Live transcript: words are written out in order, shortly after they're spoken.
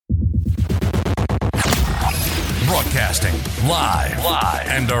Broadcasting live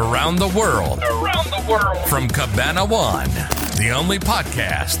and around the world. From Cabana One, the only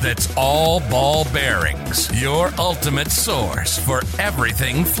podcast that's all ball bearings. Your ultimate source for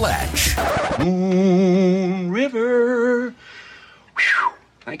everything Fletch. Moon River. Whew.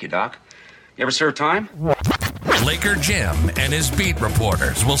 Thank you, Doc. You ever serve time? Laker Jim and his beat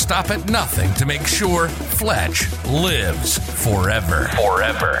reporters will stop at nothing to make sure Fletch lives forever.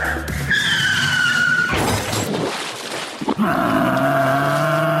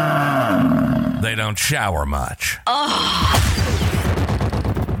 They don't shower much.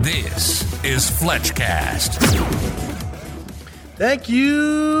 This is Fletchcast. Thank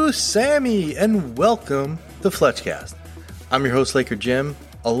you, Sammy, and welcome to Fletchcast. I'm your host, Laker Jim.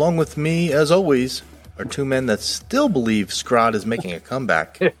 Along with me, as always, are two men that still believe Scrod is making a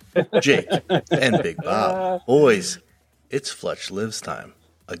comeback, Jake and Big Bob. Boys, it's Fletch Lives time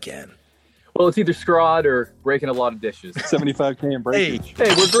again. Well, it's either Scrod or breaking a lot of dishes. 75K in breakage.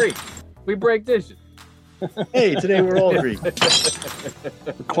 Hey, we're Greek. We break dishes. Hey, today we're all Greek.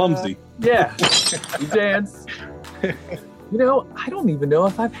 Clumsy. Yeah, we dance. You know, I don't even know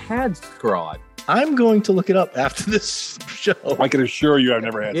if I've had Scrod. I'm going to look it up after this show. I can assure you I've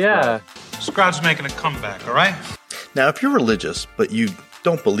never had Yeah. Scrod's making a comeback, all right? Now, if you're religious, but you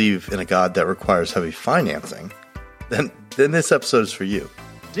don't believe in a God that requires heavy financing, then this episode is for you.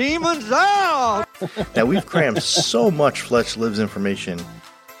 Demons out! Now, we've crammed so much Fletch Lives information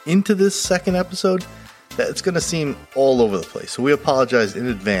into this second episode that it's going to seem all over the place. So we apologize in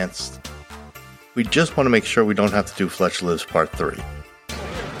advance. We just want to make sure we don't have to do Fletch Lives Part 3.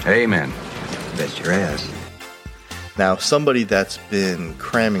 Amen. Bet your ass. Now, somebody that's been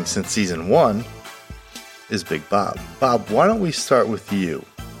cramming since season 1 is Big Bob. Bob, why don't we start with you?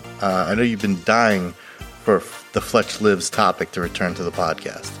 I know you've been dying for the Fletch Lives topic to return to the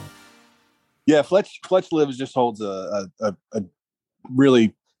podcast. Yeah, Fletch Lives just holds a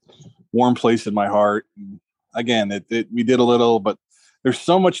really warm place in my heart. Again, we did a little, but there's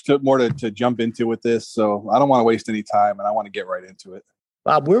so much more to jump into with this, so I don't want to waste any time, and I want to get right into it.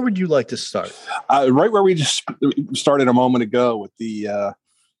 Bob, where would you like to start? Right where we just started a moment ago with the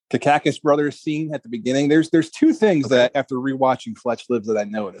Kakakis brothers scene at the beginning. There's two things that after rewatching Fletch Lives that I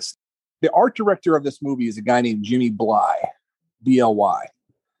noticed. The art director of this movie is a guy named Jimmy Bly, B-L-Y.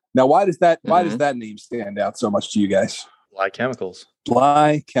 Now, why does that name stand out so much to you guys? Bly Chemicals.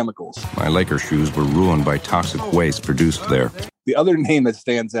 Bly Chemicals. My Laker shoes were ruined by toxic waste produced there. The other name that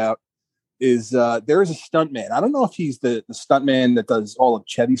stands out is there is a stuntman. I don't know if he's the stuntman that does all of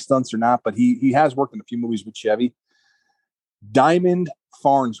Chevy's stunts or not, but he has worked in a few movies with Chevy. Diamond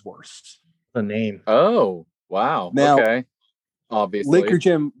Farnsworth. The name. Oh, wow. Now, okay. Obviously. Laker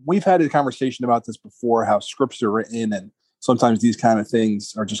Jim, we've had a conversation about this before, how scripts are written and sometimes these kind of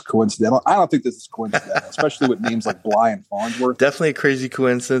things are just coincidental. I don't think this is coincidental, especially with names like Bly and Farnsworth. Definitely a crazy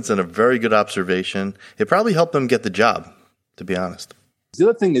coincidence and a very good observation. It probably helped them get the job, to be honest. The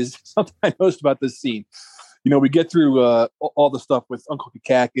other thing is something I noticed about this scene. You know, we get through all the stuff with Uncle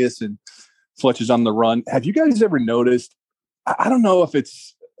Kakakis and Fletch is on the run. Have you guys ever noticed? I don't know if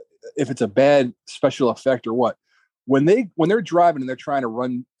it's a bad special effect or what. When they're driving and they're trying to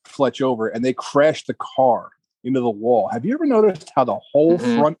run Fletch over and they crash the car into the wall. Have you ever noticed how the whole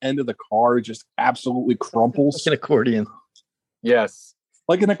front end of the car just absolutely crumples? Like an accordion. Yes.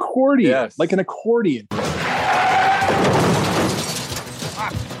 Like an accordion. Yes. Like an accordion. Black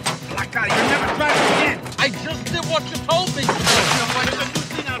guy, you're never driving again. I just did what you told me. There's a new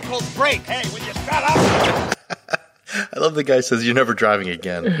thing out called brake. Hey, will you shut up? I love the guy says, "You're never driving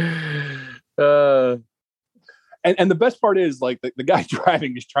again." And the best part is, like, the guy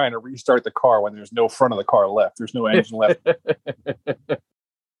driving is trying to restart the car when there's no front of the car left. There's no engine left.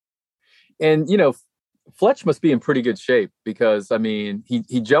 And, you know, Fletch must be in pretty good shape because, I mean,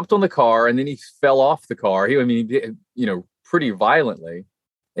 he jumped on the car and then he fell off the car. He did, you know, pretty violently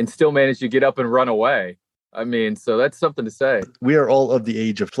and still managed to get up and run away. I mean, so that's something to say. We are all of the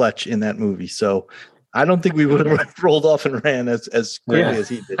age of Fletch in that movie, so I don't think we would have rolled off and ran as quickly as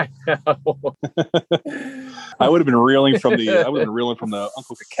he did. I would have been reeling from the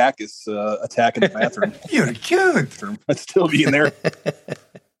Uncle Kakakis attack in the bathroom. You're cute. I'd still be in there.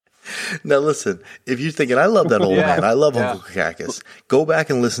 Now listen, if you're thinking, I love that old man, I love Uncle Kakakis, go back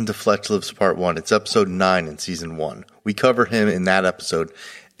and listen to Fletch Lives Part 1. It's episode 9 in season 1. We cover him in that episode.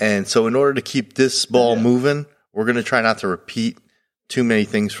 And so in order to keep this ball moving, we're going to try not to repeat too many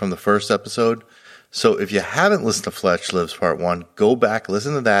things from the first episode. So if you haven't listened to Fletch Lives Part 1, go back,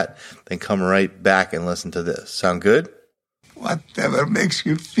 listen to that, then come right back and listen to this. Sound good? Whatever makes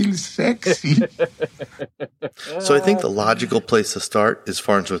you feel sexy. So I think the logical place to start is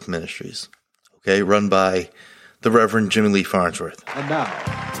Farnsworth Ministries, okay, run by the Reverend Jimmy Lee Farnsworth. And now,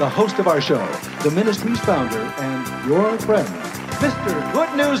 the host of our show, the ministry's founder and your friend, Mr.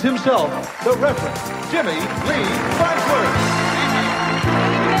 Good News himself, the Reverend Jimmy Lee Farnsworth.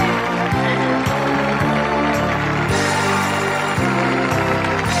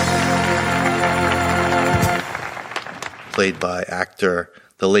 Played by actor,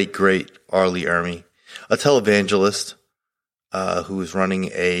 the late great R. Lee Ermey, a televangelist who is running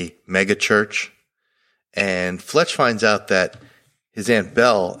a mega church. And Fletch finds out that his Aunt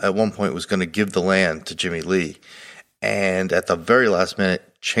Belle at one point was going to give the land to Jimmy Lee. And at the very last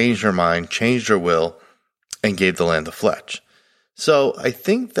minute, changed her mind, changed her will, and gave the land to Fletch. So I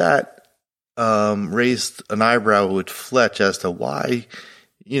think that raised an eyebrow with Fletch as to why,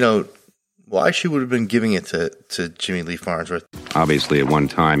 why she would have been giving it to Jimmy Lee Farnsworth. Obviously, at one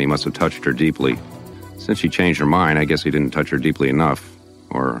time, he must have touched her deeply. Since she changed her mind, I guess he didn't touch her deeply enough,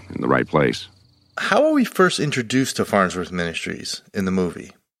 or in the right place. How are we first introduced to Farnsworth Ministries in the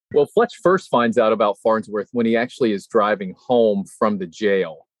movie? Well, Fletch first finds out about Farnsworth when he actually is driving home from the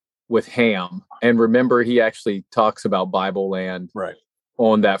jail with Ham. And remember, he actually talks about Bible Land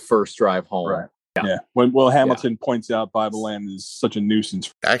on that first drive home. Right. Yeah. When Will Hamilton points out Bible Land is such a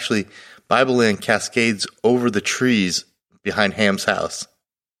nuisance. Actually, Bible Land cascades over the trees behind Ham's house.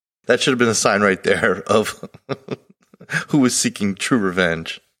 That should have been a sign right there of who was seeking true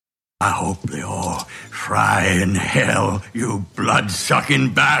revenge. I hope they all fry in hell, you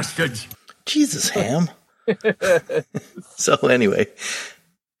blood-sucking bastards. Jesus, Ham. So anyway,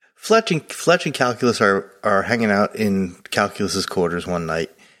 Fletch and Calculus are hanging out in Calculus's quarters one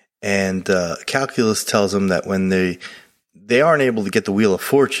night, and Calculus tells them that when they aren't able to get the Wheel of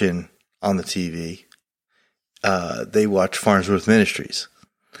Fortune on the TV, they watch Farnsworth Ministries.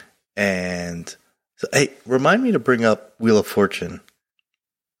 And so, hey, remind me to bring up Wheel of Fortune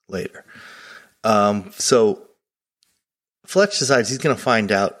later. So Fletch decides he's going to find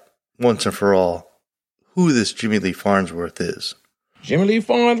out once and for all who this Jimmy Lee Farnsworth is. Jimmy Lee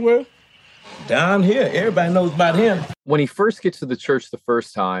Farnsworth? Down here, everybody knows about him. When he first gets to the church the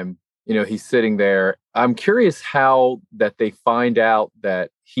first time, he's sitting there. I'm curious how that they find out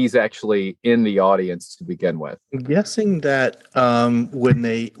that he's actually in the audience to begin with. I'm guessing that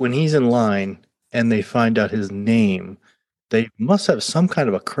when he's in line and they find out his name, they must have some kind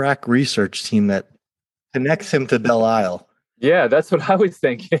of a crack research team that connects him to Belle Isle. Yeah, that's what I was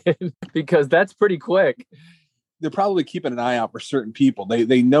thinking, because that's pretty quick. They're probably keeping an eye out for certain people.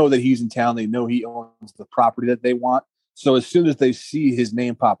 They know that he's in town. They know he owns the property that they want. So as soon as they see his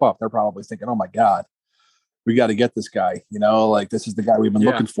name pop up, they're probably thinking, oh my God, we got to get this guy, this is the guy we've been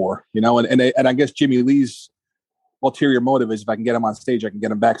looking for, and I guess Jimmy Lee's ulterior motive is if I can get him on stage, I can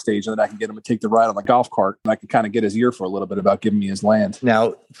get him backstage, and then I can get him to take the ride on the golf cart, and I can kind of get his ear for a little bit about giving me his land.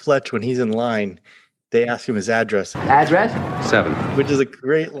 Now, Fletch, when he's in line, they ask him his address. Address? 7. Which is a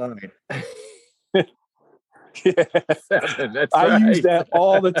great line. Yeah. 7, that's I right. use that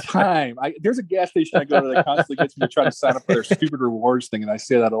all the time. There's a gas station I go to that constantly gets me to try to sign up for their stupid rewards thing, and I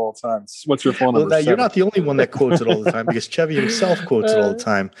say that all the time. What's your phone number? Well, you're not the only one that quotes it all the time, because Chevy himself quotes it all the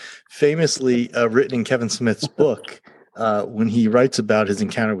time. Famously written in Kevin Smith's book, when he writes about his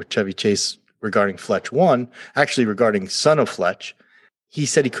encounter with Chevy Chase regarding Fletch 1, actually regarding Son of Fletch, he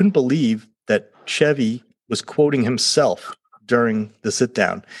said he couldn't believe that Chevy was quoting himself during the sit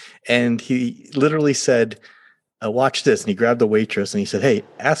down. And he literally said, watch this. And he grabbed the waitress and he said, hey,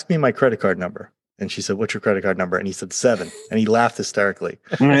 ask me my credit card number. And she said, what's your credit card number? And he said 7. And he laughed hysterically.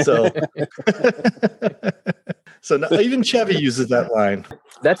 So even Chevy uses that line.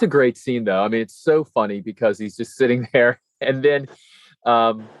 That's a great scene, though. I mean, it's so funny because he's just sitting there, and then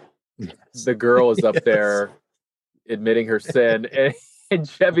the girl is up there admitting her sin, and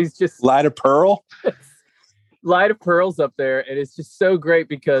Chevy's just Light of Pearl. Light of Pearl's up there, and it's just so great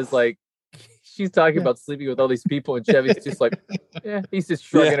because she's talking about sleeping with all these people, and Chevy's just he's just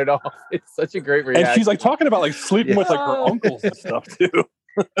shrugging it off. It's such a great reaction. And she's talking about sleeping with her uncles and stuff too.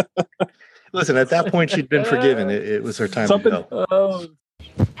 Listen, at that point she'd been forgiven. It was her time to go. Oh.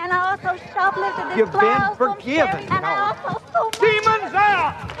 And I also shoplifted this You've been blouse from forgiven. Sherry, and I also stole Demons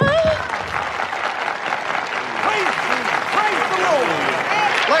out! praise the Lord!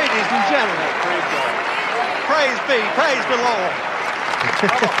 Ladies and gentlemen, praise the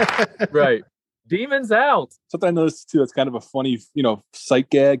Lord. Right. Demons out. Something I noticed too, that's kind of a funny, sight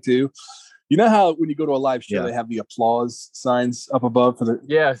gag too. You know how when you go to a live show, they have the applause signs up above for the.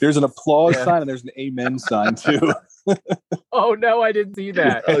 Yes. There's an applause sign and there's an amen sign too. Oh no, I didn't see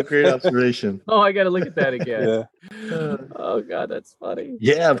that. Oh, great observation. Oh, I got to look at that again. Yeah. Oh God, that's funny.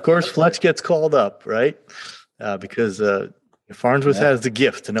 Yeah, of course, Fletch gets called up, right? Because Farnsworth has the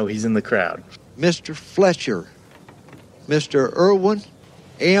gift to know he's in the crowd. Mr. Fletcher, Mr. Irwin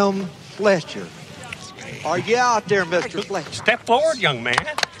M. Fletcher. Are you out there, Mr. Fletcher? Step forward, young man.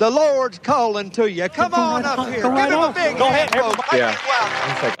 The Lord's calling to you. Come on up here. Give him a big hand, folks. Yeah.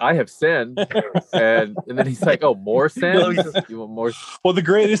 He's like, I have sinned. And then he's like, oh, more sin? You want more? Well, the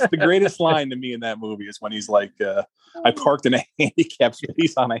greatest line to me in that movie is when he's like, I parked in a handicapped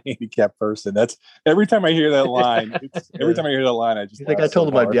space on a handicapped person. That's every time I hear that line. I just I told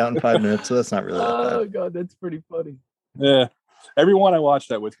him I'd be out in 5 minutes, so that's not really that bad. Oh God, that's pretty funny. Yeah. Everyone I watched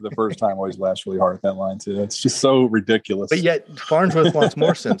that with for the first time always laughs really hard at that line too. It's just so ridiculous. But yet Farnsworth wants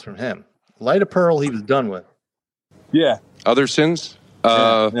more sins from him. Light of Pearl, he was done with. Yeah. Other sins?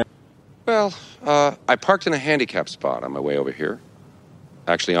 Yeah. Well, I parked in a handicapped spot on my way over here.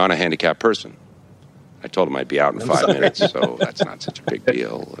 Actually, on a handicapped person. I told him I'd be out in 5 minutes, so that's not such a big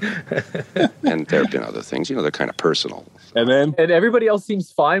deal. And there have been other things, they're kind of personal. And everybody else seems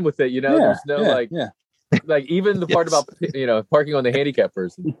fine with it, There's no like even the part about parking on the handicapped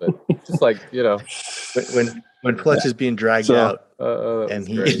person, but just like when Fletch is being dragged out and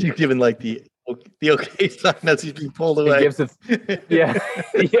he's given like the okay sign as he's being pulled away. He gives the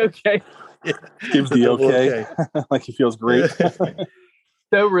okay. Yeah. Gives the okay. Like he feels great.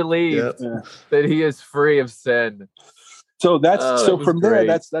 So relieved that he is free of sin. So from great.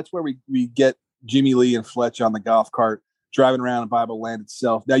 there, that's where we get Jimmy Lee and Fletch on the golf cart driving around in Bible Land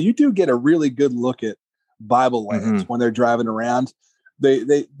itself. Now you do get a really good look at Bible Land when they're driving around.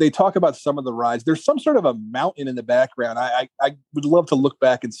 They talk about some of the rides. There's some sort of a mountain in the background. I would love to look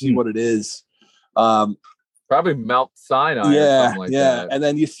back and see what it is. Probably Mount Sinai or something like that. And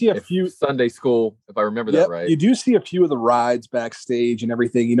then you see a few Sunday school, if I remember that right. You do see a few of the rides backstage and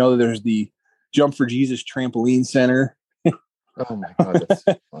everything. There's the Jump for Jesus Trampoline Center. Oh my God, that's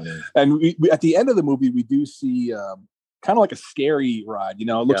funny. And we at the end of the movie, we do see kind of like a scary ride. It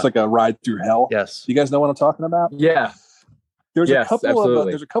looks like a ride through hell. Yes. You guys know what I'm talking about? Yeah. There's a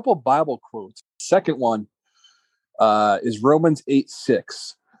couple of Bible quotes. Second one is Romans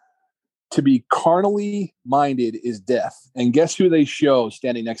 8:6. To be carnally minded is death. And guess who they show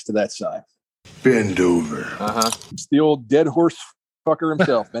standing next to that sign? Bend over. It's the old dead horse fucker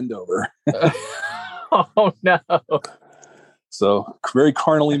himself, Bend over. Oh no. So very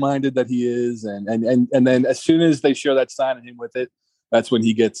carnally minded that he is. And then as soon as they show that sign of him with it, that's when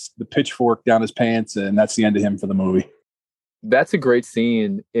he gets the pitchfork down his pants, and that's the end of him for the movie. That's a great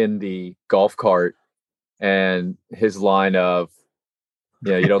scene in the golf cart, and his line of,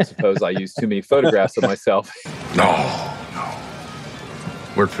 you don't suppose I use too many photographs of myself. No.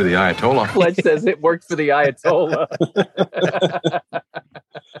 Worked for the Ayatollah. Fletch says it worked for the Ayatollah.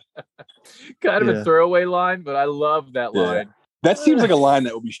 Kind of a throwaway line, but I love that line. That seems like a line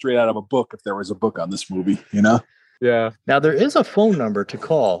that would be straight out of a book if there was a book on this movie, Yeah. Now, there is a phone number to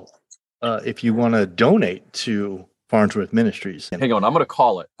call if you want to donate to Farnsworth Ministries. Hang on, I'm going to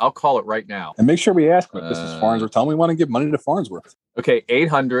call it. I'll call it right now. And make sure we ask them if this is Farnsworth. Tell them we want to give money to Farnsworth. Okay,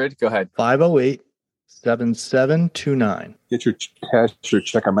 800. Go ahead. 508-7729. Get your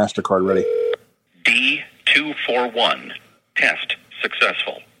check or MasterCard ready. D241. Test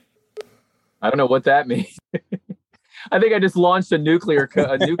successful. I don't know what that means. I think I just launched a nuclear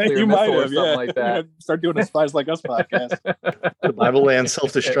missile or something like that. Start doing a Spies Like Us podcast. The Bible Land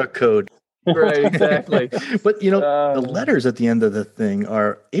self-destruct code. Right, exactly. But, the letters at the end of the thing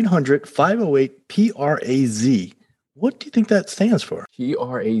are 800-508-PRAZ. What do you think that stands for?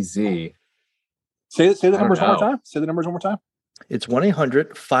 PRAZ. Say the numbers one more time. Say the numbers one more time. It's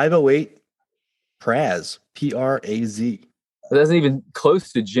 1-800-508-PRAZ. P-R-A-Z. It doesn't even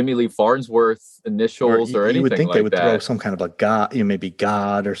close to Jimmy Lee Farnsworth initials or anything. You would think like they would that. throw some kind of a God, maybe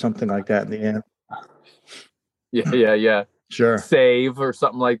God or something like that in the end. Yeah. Sure. Save or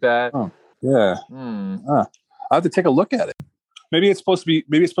something like that. Oh, yeah. I have to take a look at it. Maybe it's supposed to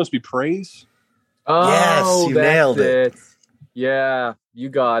be praise. Oh, yes, you nailed it. Yeah, you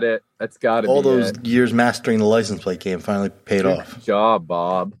got it. That's got to be all those it. years mastering the license plate game finally paid off. Good job,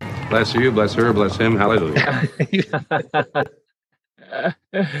 Bob. Bless you, bless her, bless him. Hallelujah.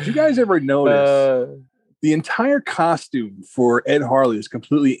 Did you guys ever notice the entire costume for Ed Harley is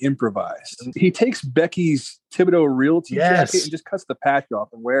completely improvised? He takes Becky's Thibodeau Realty jacket and just cuts the patch off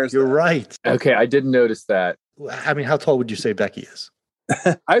and wears You're right. Okay, I didn't notice that. I mean, how tall would you say Becky is?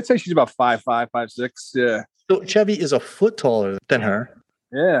 I'd say she's about 5'5", 5'6". Yeah. So Chevy is a foot taller than her.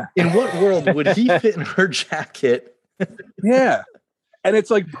 Yeah. In what world would he fit in her jacket? Yeah. And it's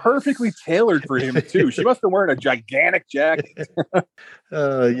like perfectly tailored for him too. She must have been wearing a gigantic jacket. Yeah,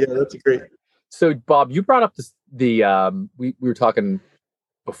 that's great. So Bob, you brought up we were talking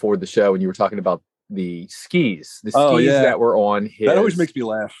before the show and you were talking about the skis. The skis that were on his. That always makes me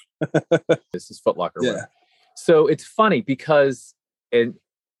laugh. This is Foot Locker. Yeah. So it's funny because, and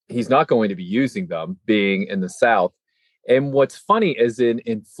he's not going to be using them being in the South. And what's funny is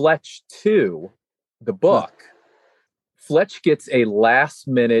in Fletch 2, the book, Fletch gets a last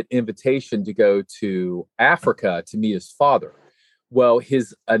minute invitation to go to Africa to meet his father. Well,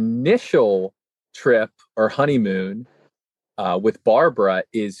 his initial trip or honeymoon with Barbara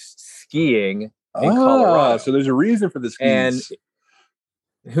is skiing in Colorado. So there's a reason for the skis.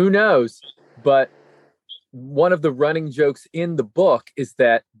 And who knows? But one of the running jokes in the book is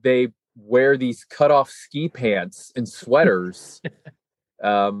that they wear these cut-off ski pants and sweaters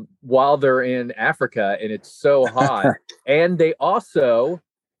while they're in Africa, and it's so hot. And they also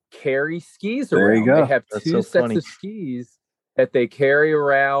carry skis around. There you go. They have That's two so sets funny. of skis that they carry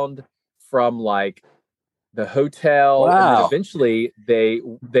around from like the hotel. And then eventually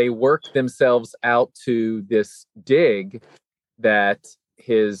they work themselves out to this dig that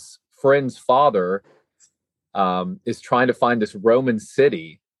his friend's father is trying to find this Roman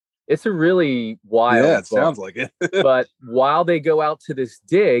city. It's a really wild Yeah, it book. sounds like it. But while they go out to this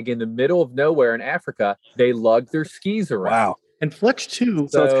dig in the middle of nowhere in Africa, they lug their skis around. Wow. And Fletch 2.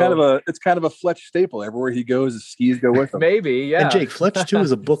 So it's kind of a Fletch staple. Everywhere he goes, his skis go with him. Maybe, yeah. And Jake, Fletch 2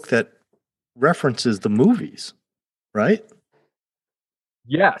 is a book that references the movies, right?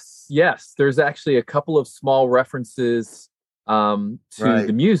 Yes. There's actually a couple of small references to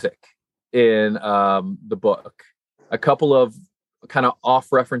the music in the book. A couple of kind of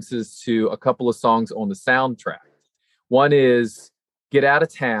off references to a couple of songs on the soundtrack. One is Get Out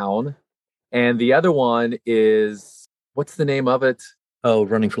of Town, and the other one is, what's the name of it? Oh,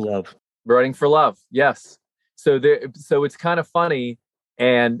 Running for Love. Running for Love, yes. So it's kind of funny,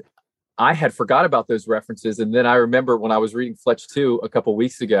 and I had forgot about those references, and then I remember when I was reading Fletch 2 a couple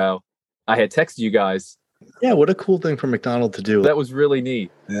weeks ago, I had texted you guys. Yeah, what a cool thing for McDonald to do. That was really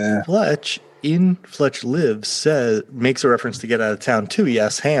neat. Yeah. Fletch, in Fletch Lives, makes a reference to Get Out of Town too. He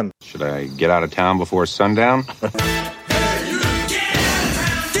asks Ham, Should I get out of town before sundown?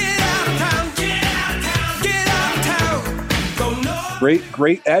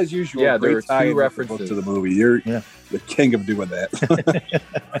 Great as usual. Yeah, there great were two tie-in references to the movie. You're the king of doing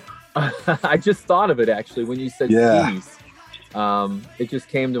that. I just thought of it actually when you said skis. It just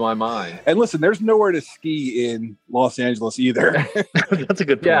came to my mind. And listen, there's nowhere to ski in Los Angeles either. That's a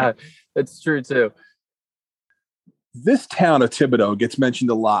good point. Yeah, that's true too. This town of Thibodaux gets mentioned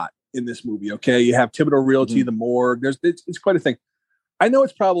a lot in this movie. Okay, you have Thibodaux Realty, the morgue. It's quite a thing. I know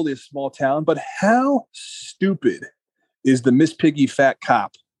it's probably a small town, but how stupid is the Miss Piggy fat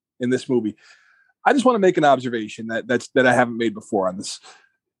cop in this movie? I just want to make an observation that I haven't made before on this.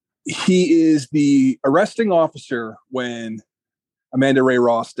 He is the arresting officer when Amanda Ray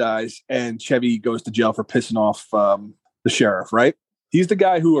Ross dies and Chevy goes to jail for pissing off the sheriff, right? He's the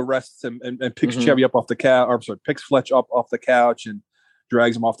guy who arrests him and picks Chevy up off the couch, or sorry, picks Fletch up off the couch and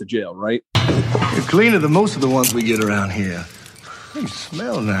drags him off to jail, right? You're cleaner than most of the ones we get around here. You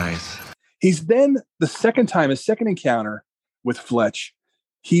smell nice. He's then the second time, his second encounter with Fletch.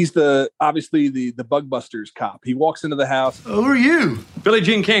 He's obviously the Bug Busters cop. He walks into the house. Who are you? Billie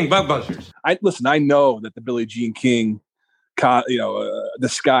Jean King, Bug Busters. I know that the Billie Jean King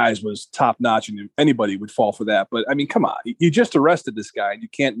disguise was top notch, and anybody would fall for that. But I mean, come on, you just arrested this guy,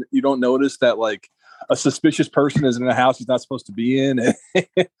 and you don't notice that like a suspicious person is in a house he's not supposed to be in, and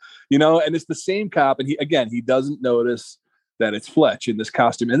it's the same cop, and he doesn't notice that it's Fletch in this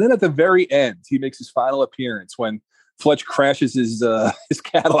costume. And then at the very end, he makes his final appearance when Fletch crashes his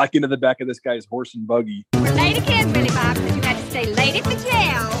Cadillac into the back of this guy's horse and buggy. We're late again, Billy Bob, but you had to stay late at the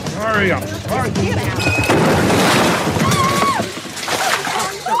jail. Hurry up. Get out.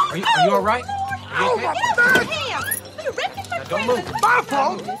 Are you all right? Don't move. My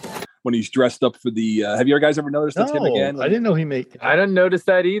fault. When he's dressed up for the, have you guys ever noticed that's him again? I didn't know he made. I didn't notice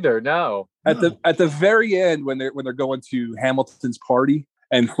that either. No. At the very end, when they're going to Hamilton's party,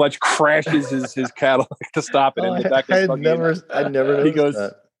 and Fletch crashes his Cadillac to stop it in the back of his buggy. I never noticed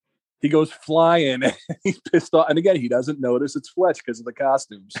that. He goes flying, and he's pissed off. And again, he doesn't notice it's Fletch because of the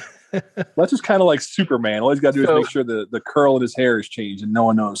costumes. Fletch is kind of like Superman. All he's got to do is make sure the curl in his hair is changed, and no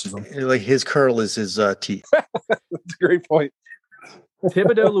one notices him. Like his curl is his teeth. That's a great point.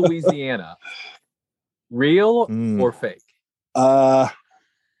 Thibodaux, Louisiana. Real or fake? I'm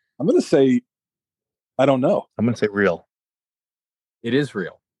going to say, I don't know. I'm going to say real. It is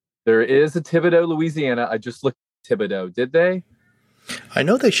real. There is a Thibodaux, Louisiana. I just looked at Thibodaux. Did they? I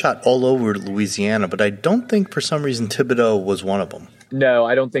know they shot all over Louisiana, but I don't think for some reason Thibodaux was one of them. No,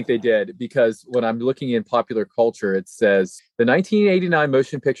 I don't think they did, because when I'm looking in popular culture, it says the 1989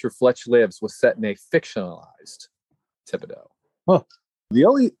 motion picture Fletch Lives was set in a fictionalized Thibodaux. Huh. The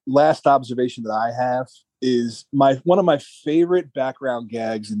only last observation that I have is one of my favorite background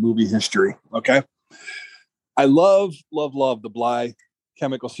gags in movie history. Okay. I love the Bly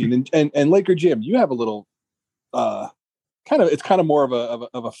chemical scene. And Laker Jim, you have a little it's kind of more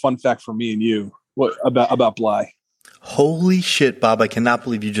of a fun fact for me and you. What about Bly? Holy shit, Bob, I cannot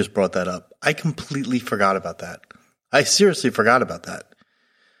believe you just brought that up. I completely forgot about that. I seriously forgot about that.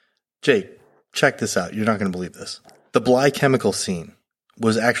 Jake, check this out. You're not going to believe this. The Bly chemical scene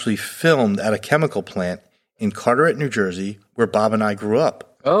was actually filmed at a chemical plant in Carteret, New Jersey, where Bob and I grew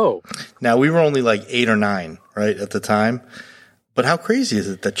up. Oh. Now, we were only like 8 or 9, right, at the time. But how crazy is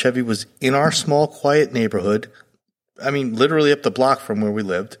it that Chevy was in our small, quiet neighborhood, I mean, literally up the block from where we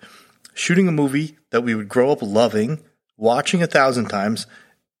lived, shooting a movie that we would grow up loving, watching 1,000 times,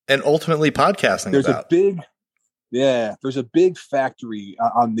 and ultimately podcasting about. There's a big factory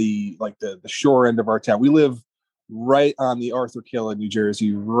on the shore end of our town. We live right on the Arthur Kill in New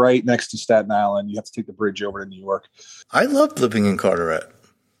Jersey, right next to Staten Island. You have to take the bridge over to New York. I loved living in Carteret.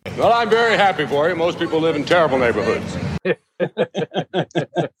 Well, I'm very happy for you. Most people live in terrible neighborhoods.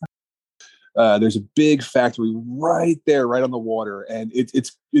 There's a big factory right there, right on the water, and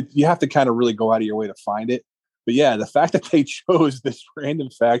you have to kind of really go out of your way to find it. But yeah, the fact that they chose this random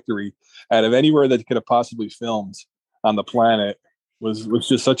factory out of anywhere that could have possibly filmed on the planet was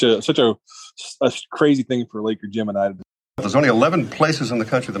just such a crazy thing for Laker Jim and I to do. There's only 11 places in the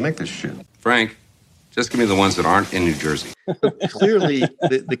country that make this shit. Frank, just give me the ones that aren't in New Jersey. Clearly,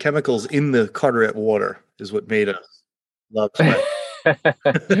 the chemicals in the Carteret water is what made us love it.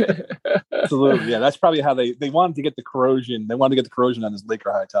 Absolutely, yeah. That's probably how they wanted to get the corrosion. They wanted to get the corrosion on his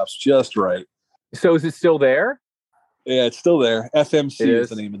Laker high tops just right. So is it still there? Yeah, it's still there. FMC is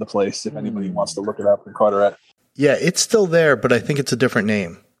the name of the place. If anybody wants to look it up in Carteret. Yeah, it's still there, but I think it's a different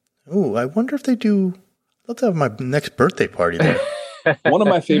name. Ooh, I wonder if they do. I'd love to have my next birthday party there. One of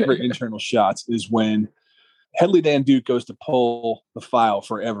my favorite internal shots is when Hedley Dan Duke goes to pull the file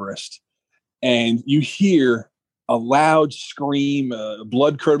for Everest, and you hear a loud scream, a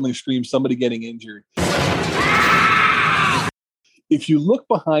blood-curdling scream, somebody getting injured. If you look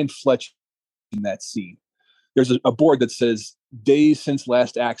behind Fletch in that scene, there's a board that says days since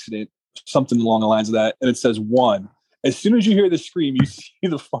last accident, something along the lines of that, and it says 1. As soon as you hear the scream, you see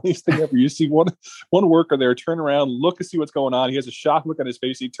the funniest thing ever. You see one worker there turn around, look to see what's going on. He has a shocked look on his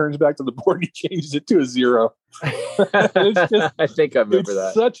face. He turns back to the board and he changes it to a 0. I think I remember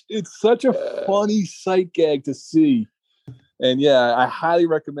that. It's such a funny sight gag to see. And yeah, I highly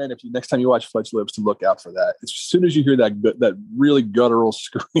recommend next time you watch Fletch Lives to look out for that. As soon as you hear that really guttural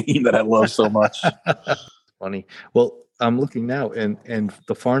scream that I love so much. Funny. Well, I'm looking now, and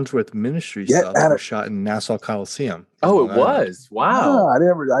the Farnsworth Ministry stuff was shot in Nassau Coliseum. Oh, it was. Wow.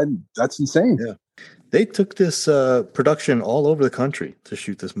 That's insane. Yeah. They took this production all over the country to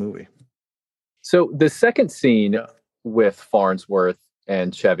shoot this movie. So the second scene with Farnsworth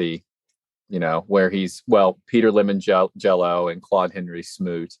and Chevy, where he's, Peter Lemon-Jello and Claude Henry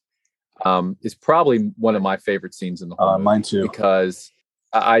Smoot, is probably one of my favorite scenes in the whole movie. Mine too. Because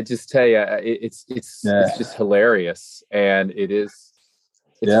I just tell you, it's just hilarious, and it's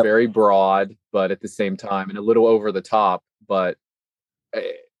very broad, but at the same time, and a little over the top. But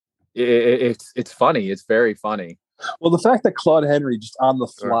it's funny. It's very funny. Well, the fact that Claude Henry just on the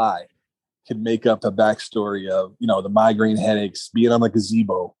fly can make up a backstory of the migraine headaches, being on the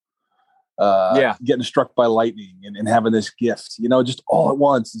gazebo, getting struck by lightning, and having this gift, just all at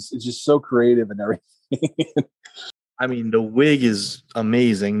once. It's just so creative and everything. I mean, the wig is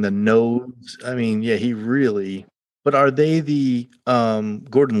amazing. The nose, he really. But are they the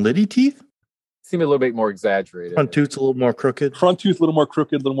Gordon Liddy teeth? Seem a little bit more exaggerated. Front tooth's a little more crooked. Front tooth a little more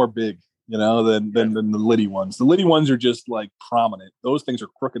crooked, a little more big, than the Liddy ones. The Liddy ones are just like prominent. Those things are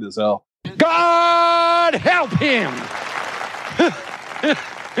crooked as hell. God help him!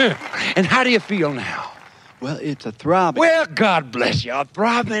 And how do you feel now? Well, it's a throbbing. Well, God bless you. A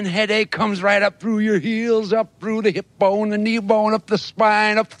throbbing headache comes right up through your heels, up through the hip bone, the knee bone, up the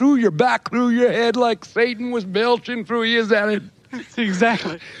spine, up through your back, through your head, like Satan was belching through you. Is that it?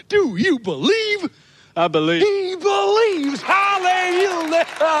 Exactly. Do you believe? I believe. He believes. Hallelujah.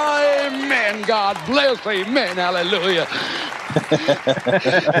 Amen. God bless. Amen. Hallelujah.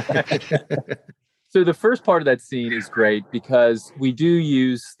 So the first part of that scene is great because we do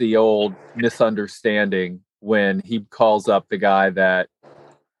use the old misunderstanding when he calls up the guy that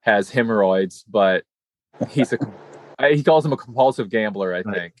has hemorrhoids, but he calls him a compulsive gambler, I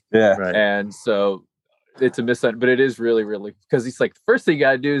think. Yeah. Right. And so it's a misunderstanding, but it is really, really, because he's like, the first thing you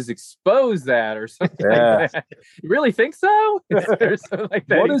got to do is expose that or something like that. You really think so? Or something like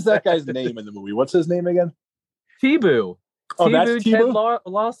that. What is that guy's name in the movie? What's his name again? T-Boo. T-Boo Ted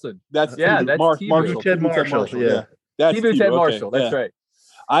Lawson. That's That's Marshall. Ted Marshall. Yeah. That's T-Boo Ted okay. Marshall. That's right.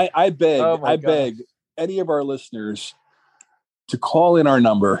 I beg, Oh my beg any of our listeners to call in our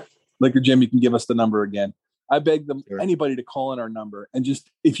number. Liquor Jim, you can give us the number again. I beg them, anybody to call in our number. And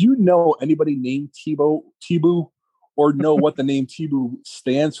just, if you know anybody named T-Boo, or know what the name T-Boo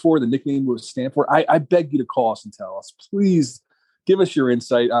stands for, the nickname would stand for, I beg you to call us and tell us. Please give us your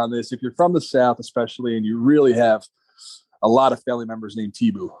insight on this. If you're from the South, especially, and you really have a lot of family members named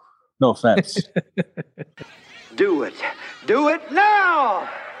T-Boo. No offense. Do it. Do it now!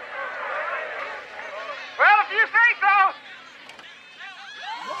 Well, if you say so.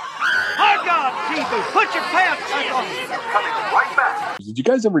 My God, T-Boo, put your pants back on. Coming right back. Did you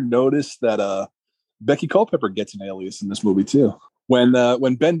guys ever notice that Becky Culpepper gets an alias in this movie too? When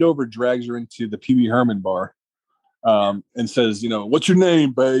Ben Dover drags her into the Pee Wee Herman bar and says, "What's your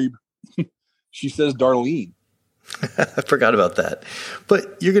name, babe?" She says Darlene. I forgot about that.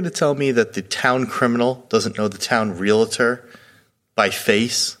 But you're going to tell me that the town criminal doesn't know the town realtor by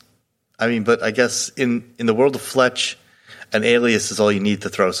face? I mean, but I guess in the world of Fletch, an alias is all you need to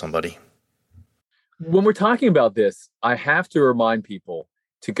throw somebody. When we're talking about this, I have to remind people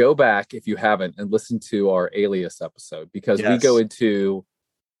to go back, if you haven't, and listen to our alias episode, because we go into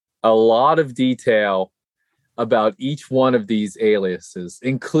a lot of detail about each one of these aliases,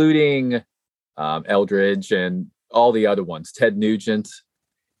 including Eldridge and all the other ones, Ted Nugent,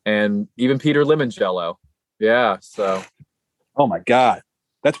 and even Peter Lemongello. Yeah, so. Oh my God.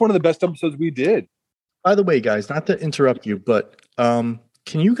 That's one of the best episodes we did. By the way, guys, not to interrupt you, but can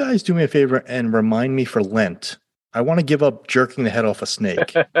you guys do me a favor and remind me for Lent? I want to give up jerking the head off a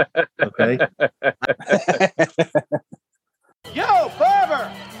snake. Okay? Yo,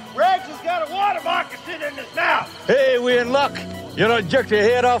 Barber! Rags has got a water moccasin in his mouth. Hey, we in luck. You don't jerk your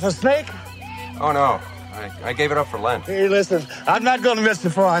head off a snake? Oh, no. I gave it up for Lent. Hey, listen, I'm not going to miss the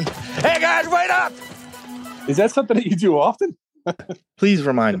fun. Hey, guys, wait up! Is that something that you do often? Please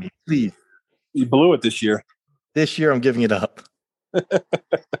remind me, please. You blew it this year. This year, I'm giving it up.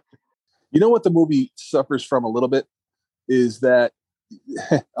 You know what the movie suffers from a little bit is that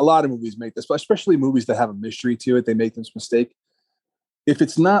a lot of movies make this, but especially movies that have a mystery to it, they make this mistake. If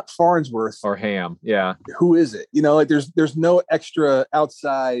it's not Farnsworth or Ham, yeah, who is it? There's no extra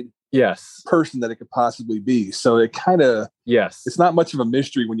outside person that it could possibly be. So it kind of it's not much of a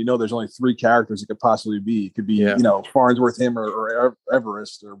mystery when there's only 3 characters it could possibly be. It could be Farnsworth, him, or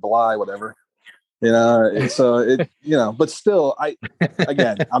Everest or Bly, whatever. But still,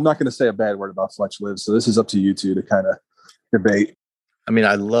 I'm not going to say a bad word about Fletch Lives. So this is up to you two to kind of debate. I mean,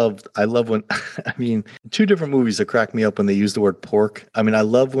 I love when, 2 different movies that crack me up when they use the word pork. I mean, I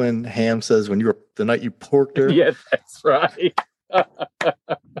love when Ham says, the night you porked her. Yeah, that's right.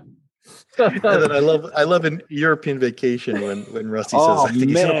 And then I love in European Vacation when Rusty says, I think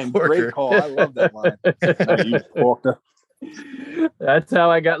he's a porker. Great call. I love that line. You porked her. That's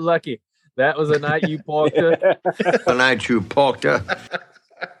how I got lucky. That was a night you porked her. The night you porked her.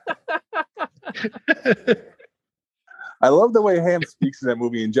 I love the way Ham speaks in that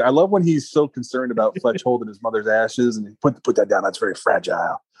movie. And I love when he's so concerned about Fletch holding his mother's ashes and he put that down. That's very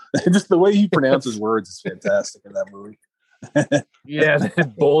fragile. Just the way he pronounces words is fantastic in that movie. Yeah,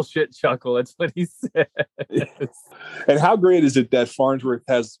 that bullshit chuckle. That's what he said. And how great is it that Farnsworth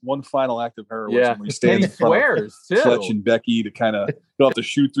has one final act of heroism when he stands in front of Fletch and Becky to kind of, you'll have to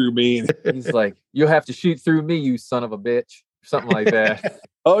shoot through me. And he's like, you'll have to shoot through me, you son of a bitch. Something like that.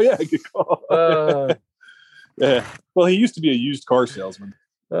 Oh, yeah. Good call. Yeah. Well, he used to be a used car salesman.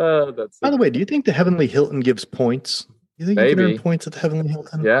 By the way, do you think the Heavenly Hilton gives points? You think you can earn points at the Heavenly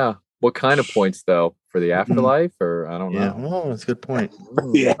Hilton? Yeah. What kind of points, though? For the afterlife? Or I don't know. Yeah, well, that's a good point.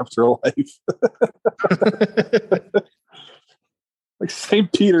 The afterlife. Like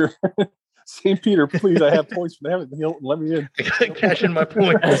St. Peter. St. Peter, please, I have points for the Heavenly Hilton. Let me in. I got to cash in my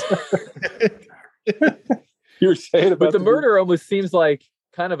points. You were saying about the murder almost seems like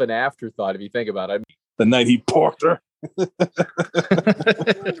kind of an afterthought if you think about it. The night he porked her.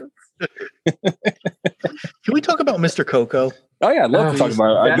 Can we talk about Mr. Coco? Oh yeah, I'd love to talk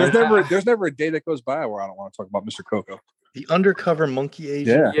about it. There's never a day that goes by where I don't want to talk about Mr. Coco. The undercover monkey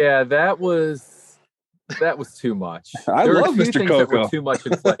agent. Yeah, that was too much. I love Mr. Coco. Too much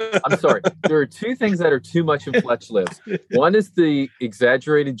in Fletch. I'm sorry. There are 2 things that are too much in Fletch Lives. One is the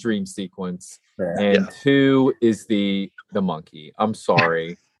exaggerated dream sequence, and 2 is the monkey. I'm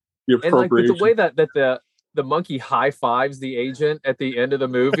sorry. And like the way that the monkey high fives the agent at the end of the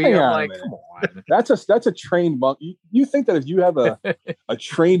movie. I'm like, come on. That's a trained monkey. You think that if you have a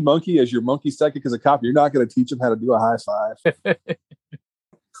trained monkey as your monkey psychic as a cop, you're not going to teach him how to do a high five.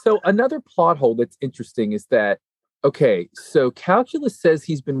 So another plot hole that's interesting is that Okay, so Calculus says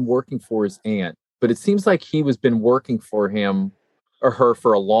he's been working for his aunt, but it seems like he was been working for him or her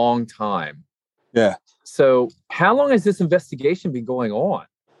for a long time. Yeah. So how long has this investigation been going on?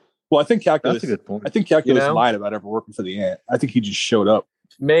 Well, I think Calculus. That's a good point. I think Calculus lied about ever working for the aunt. I think he just showed up.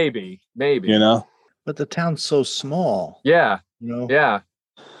 Maybe. You know. But the town's so small. Yeah. You know. Yeah.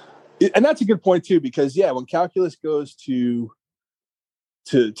 And that's a good point too, because when Calculus goes to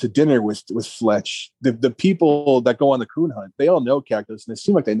dinner with Fletch, the people that go on the coon hunt, they all know Calculus, and it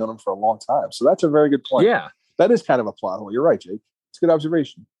seems like they've known him for a long time. So that's a very good point. Yeah. That is kind of a plot hole. You're right, Jake. It's a good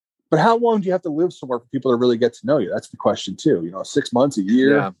observation. But how long do you have to live somewhere for people to really get to know you? That's the question too. 6 months, a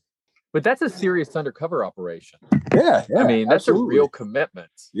year. Yeah. But that's a serious undercover operation. Yeah. I mean, that's absolutely. a real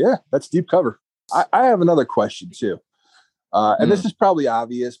commitment. Yeah, that's deep cover. I have another question too. And this is probably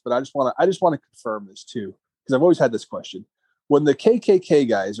obvious, but I just want to confirm this too, because I've always had this question. When the KKK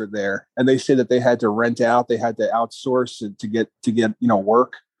guys are there and they say that they had to rent out, they had to outsource to get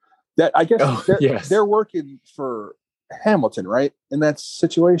work, that I guess they're working for Hamilton, right? In that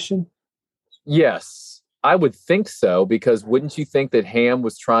situation? Yes, I would think so, because wouldn't you think that Ham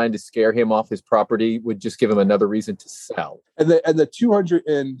was trying to scare him off his property, would just give him another reason to sell? And the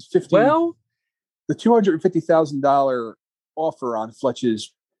 $250,000 offer on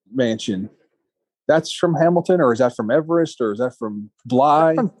Fletch's mansion, that's from Hamilton, or is that from Everest, or is that from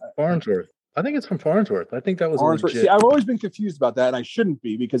Bly? From Farnsworth. I think it's from Farnsworth. I think that was Farnsworth. legit. See, I've always been confused about that, and I shouldn't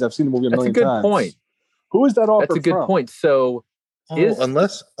be, because I've seen the movie a million times. That's a good point. Who is that offer That's a good from? point. So,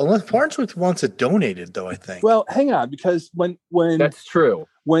 unless Farnsworth wants it donated, though, I think. Well, hang on, because when that's true.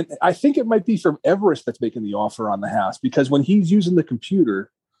 When I think it might be from Everest that's making the offer on the house, because when he's using the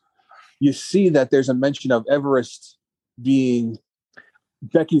computer, you see that there's a mention of Everest being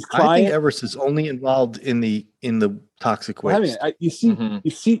Becky's client. I think Everest is only involved in the toxic waste. Well, I mean, you see.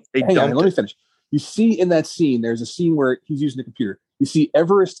 Hang on, let me finish. You see in that scene, there's a scene where he's using the computer. You see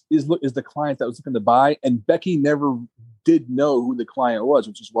Everest is the client that was looking to buy, and Becky never did know who the client was,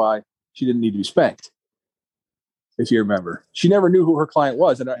 which is why she didn't need to be spanked. If you remember, she never knew who her client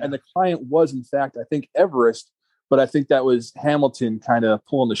was, and the client was, in fact, I think Everest. But I think that was Hamilton kind of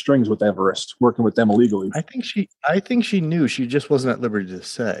pulling the strings with Everest, working with them illegally. I think she knew. She just wasn't at liberty to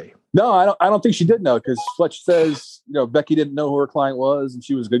say. No, I don't think she did know, because Fletch says, Becky didn't know who her client was, and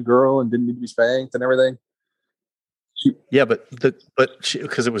she was a good girl and didn't need to be spanked and everything.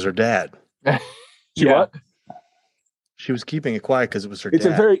 Because it was her dad. What? She was keeping it quiet because it was her It's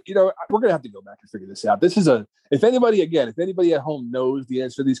dad. a very, we're gonna have to go back and figure this out. This is if anybody at home knows the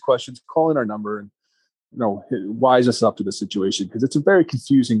answer to these questions, call in our number and wise us up to the situation, because it's a very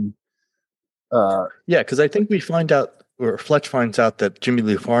confusing. Because I think we find out, or Fletch finds out, that Jimmy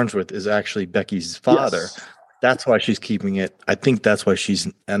Lee Farnsworth is actually Becky's father. Yes. That's why she's keeping it. I think that's why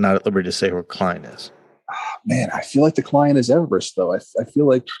she's not at liberty to say who her client is. Oh, man, I feel like the client is Everest, though. I feel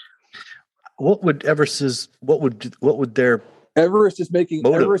like what would Everest their Everest is making?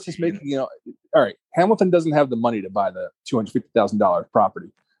 motive Everest is making. All right, Hamilton doesn't have the money to buy the $250,000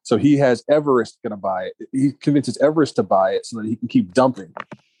 property. So he has Everest going to buy it. He convinces Everest to buy it so that he can keep dumping.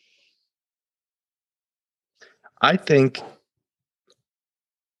 I think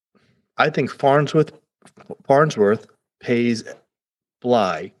Farnsworth pays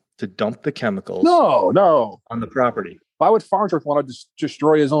Bly to dump the chemicals. No, on the property. Why would Farnsworth want to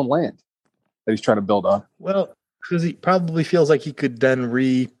destroy his own land that he's trying to build on? Well, because he probably feels like he could then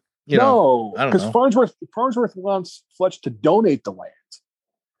I don't know. Because Farnsworth wants Fletch to donate the land.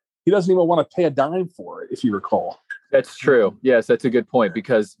 He doesn't even want to pay a dime for it, if you recall. That's true. Yes, that's a good point,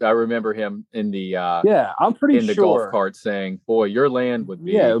 because I remember him in the I'm pretty in the sure golf cart saying, "Boy, your land would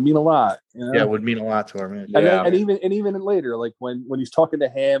be it would mean a lot." Yeah, it would mean a lot to him. And even later, like when he's talking to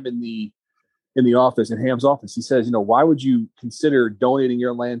Ham in the office, in Ham's office, he says, "Why would you consider donating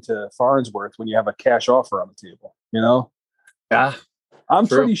your land to Farnsworth when you have a cash offer on the table?" Yeah, I'm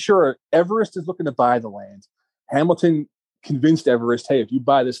pretty sure Everest is looking to buy the land. Hamilton convinced Everest, "Hey, if you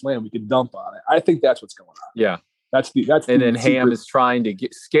buy this land, we can dump on it." I think that's what's going on. Yeah. And then Ham is trying to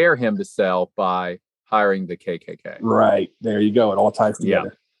scare him to sell by hiring the KKK. Right. There you go. It all ties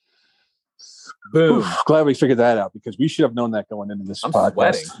together. Yeah. Boom. Oof, glad we figured that out, because we should have known that going into this podcast.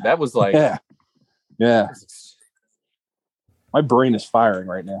 Sweating. That was like... Yeah. My brain is firing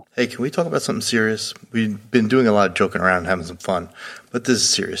right now. Hey, can we talk about something serious? We've been doing a lot of joking around and having some fun, but this is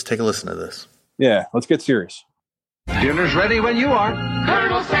serious. Take a listen to this. Yeah, let's get serious. Dinner's ready when you are.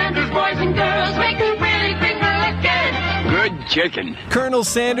 Colonel Sanders, boys and girls, make the really finger look good. Good chicken. Colonel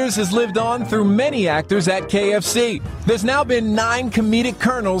Sanders has lived on through many actors at KFC. There's now been 9 comedic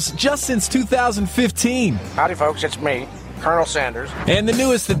colonels just since 2015. Howdy, folks. It's me. Colonel Sanders. And the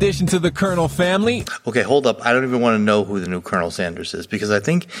newest addition to the Colonel family. Okay, hold up. I don't even want to know who the new Colonel Sanders is because I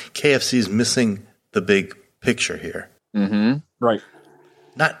think KFC is missing the big picture here. Mm-hmm. Right.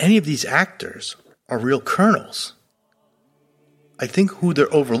 Not any of these actors are real colonels. I think who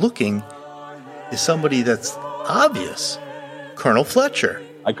they're overlooking is somebody that's obvious. Colonel Fletcher.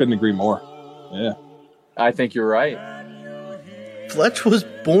 I couldn't agree more. Yeah. I think you're right. Fletch was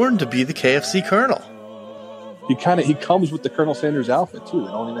born to be the KFC Colonel. He comes with the Colonel Sanders outfit too.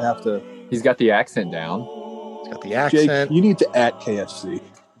 They don't even have to. He's got the accent down. He's got the accent. Jake, you need to at KFC.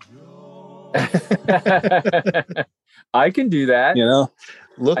 I can do that. You know,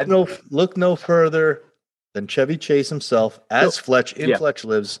 look no further than Chevy Chase himself as Fletch in Fletch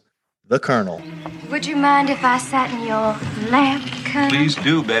Lives, the Colonel. Would you mind if I sat in your lap, Colonel? Please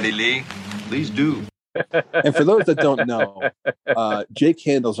do, Betty Lee. Please do. And for those that don't know, Jake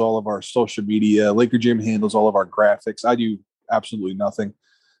handles all of our social media. Laker Jim handles all of our graphics. I do absolutely nothing.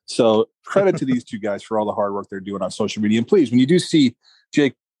 So credit to these two guys for all the hard work they're doing on social media. And please, when you do see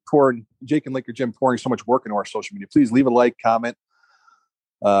Jake and Laker Jim pouring so much work into our social media, please leave a like, comment.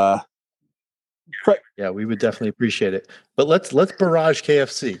 Yeah, we would definitely appreciate it. But let's barrage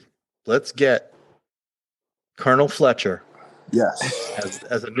KFC. Let's get Colonel Fletcher. Yes,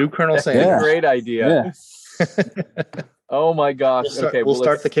 as a new Colonel Sanders. Yeah. Great idea. Yeah. Oh my gosh. We'll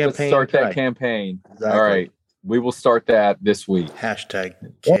start the campaign. Let's start that campaign. Exactly. All right. We will start that this week. Hashtag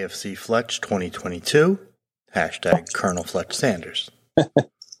KFC Fletch 2022. Hashtag Colonel Fletch Sanders.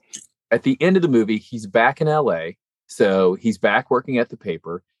 At the end of the movie, he's back in LA. So he's back working at the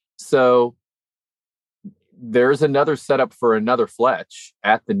paper. So there's another setup for another Fletch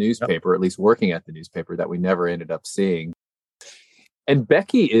at the newspaper, at least working at the newspaper, that we never ended up seeing. And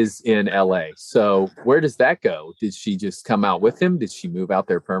Becky is in LA. So where does that go? Did she just come out with him? Did she move out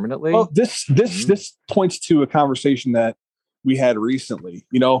there permanently? Well, this points to a conversation that we had recently.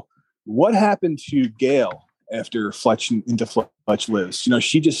 You know, what happened to Gail after Fletch into Fletch Lives? You know,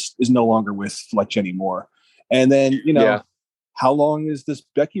 she just is no longer with Fletch anymore. And then, you know, how long is this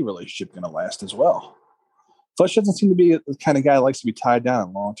Becky relationship going to last as well? Fletch doesn't seem to be the kind of guy that likes to be tied down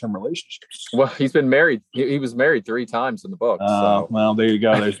in long-term relationships. Well, he's been married. He was married 3 times in the book. So. Well, there you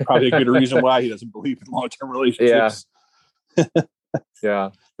go. There's probably a good reason why he doesn't believe in long-term relationships. Yeah.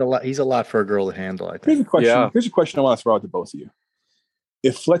 He's a lot for a girl to handle, I think. Here's a question. Here's a question I want to throw out to both of you.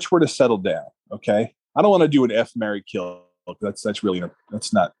 If Fletch were to settle down, okay, I don't want to do an F, marry, kill. That's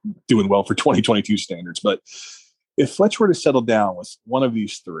not doing well for 2022 standards. But if Fletch were to settle down with one of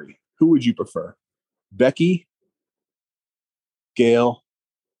these 3, who would you prefer? Becky, Gail,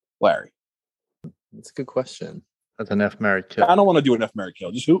 Larry? That's a good question. That's an F, marry, kill. I don't want to do an F, marry,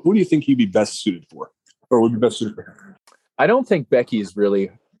 kill. Just who do you think he'd be best suited for, or would be best suited for him? I don't think Becky is really.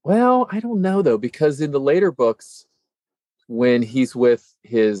 Well, I don't know though, because in the later books, when he's with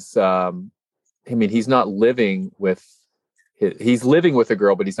his, he's not living with. He's living with a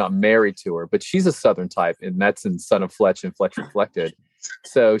girl, but he's not married to her. But she's a Southern type, and that's in Son of Fletch and Fletch Reflected.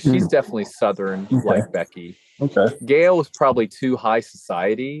 So she's definitely Southern, like Becky. Okay. Gail was probably too high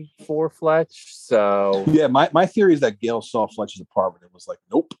society for Fletch. So yeah, my theory is that Gail saw Fletch's apartment and was like,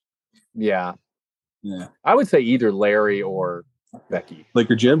 nope. Yeah. Yeah. I would say either Larry or Becky.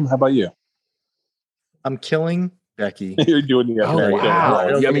 Laker Jim, how about you? I'm killing Becky. You're doing the Wow. I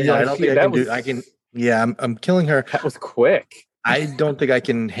don't think I can. Yeah, I'm killing her. That was quick. I don't think I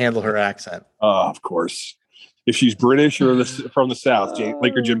can handle her accent. Of course. If she's British or from the South,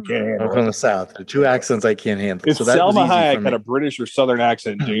 Laker Jim can't handle her. From the South. The 2 accents I can't handle. If Selma Hayek had a British or Southern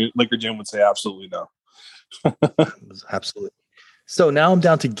accent, Laker Jim would say absolutely no. Absolutely. So now I'm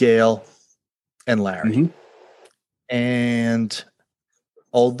down to Gail and Larry. Mm-hmm. And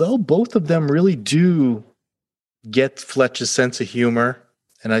although both of them really do get Fletch's sense of humor,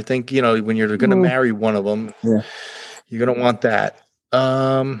 and I think, you know, when you're going to marry one of them, you're going to want that.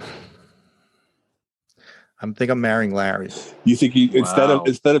 I think I'm marrying Larry. You think instead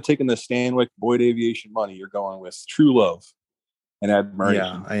of taking the Stanwyck Boyd Aviation money, you're going with true love and admiration.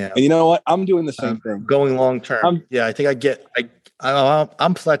 Yeah, I am. And you know what? I'm doing the same thing. Going long term. I think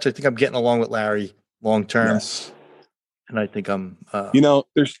I'm Fletch. I think I'm getting along with Larry long term. Yes. And I think I'm.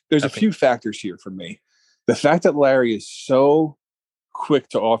 There's a few factors here for me. The fact that Larry is so quick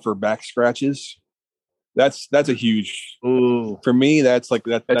to offer back scratches. That's a huge for me. That's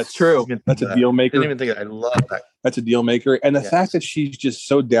true. That's a deal maker. I didn't even think I love that. That's a deal maker. And the fact that she's just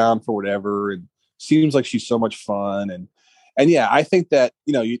so down for whatever and seems like she's so much fun. And yeah, I think that,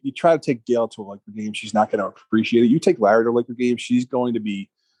 you know, you try to take Gail to a Laker game, she's not going to appreciate it. You take Larry to a Laker game, she's going to be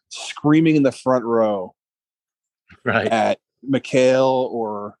screaming in the front row at McHale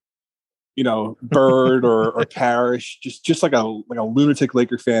or Bird or Parrish, just like a lunatic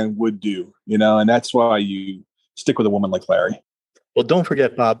Laker fan would do, and that's why you stick with a woman like Larry. Well, don't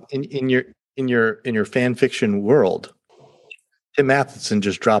forget, Bob, in your fan fiction world, Tim Matheson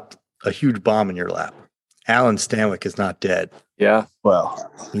just dropped a huge bomb in your lap. Alan Stanwyck is not dead. Yeah.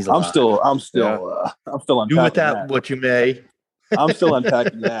 Well, he's I'm still unpacking do with that what you may. I'm still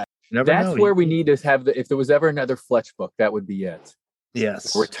unpacking that. That's where we need to have if there was ever another Fletch book, that would be it.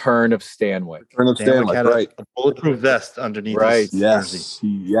 Yes. Return of Stanwyck. Return of Stanwyck, had right. a bulletproof vest underneath his Yes. jersey.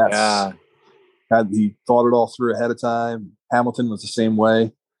 Yes. Yeah. He thought it all through ahead of time. Hamilton was the same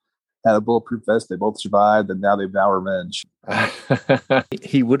way. Had a bulletproof vest. They both survived, and now they vow revenge.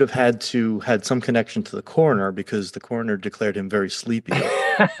 He would have had some connection to the coroner because the coroner declared him very sleepy.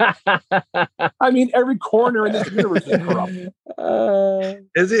 I mean, every coroner in this universe is corrupt.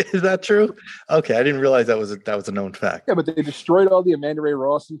 Is that true? Okay, I didn't realize that was a known fact. Yeah, but they destroyed all the Amanda Ray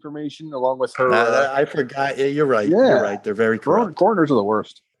Ross information along with her. I forgot. Yeah, you're right. Yeah. You're right. They're very corrupt. Coroners are the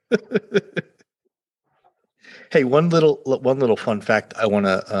worst. Hey, one little fun fact I want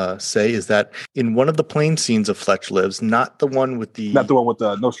to say is that in one of the plane scenes of Fletch Lives, not the one with the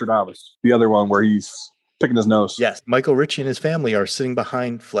Nostradamus, the other one where he's picking his nose. Yes, Michael Ritchie and his family are sitting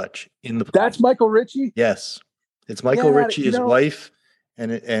behind Fletch in the. That's Michael Ritchie. Yes, it's Michael Ritchie, his wife,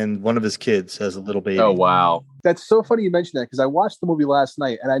 and one of his kids has a little baby. Oh wow, that's so funny you mentioned that because I watched the movie last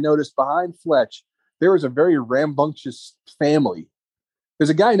night and I noticed behind Fletch there was a very rambunctious family. There's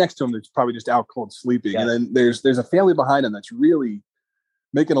a guy next to him that's probably just out cold sleeping. Yeah. And then there's a family behind him that's really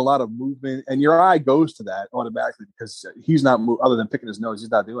making a lot of movement. And your eye goes to that automatically because he's not other than picking his nose. He's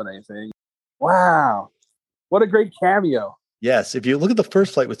not doing anything. Wow. What a great cameo. Yes. If you look at the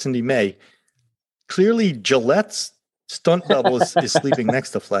first flight with Cindy May, clearly Gillette's stunt double is sleeping next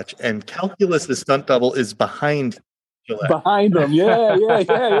to Fletch and Calculus' stunt double is behind Gillette. Behind him.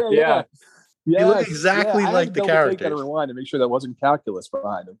 Yeah. He looked exactly like the character. I got to rewind to make sure that wasn't Calculus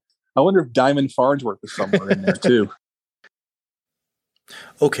behind him. I wonder if Diamond Farnsworth is somewhere in there too.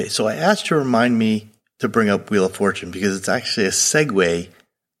 Okay, so I asked you to remind me to bring up Wheel of Fortune because it's actually a segue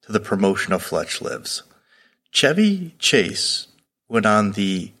to the promotion of Fletch Lives. Chevy Chase went on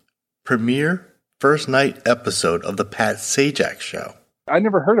the premiere first night episode of the Pat Sajak show. I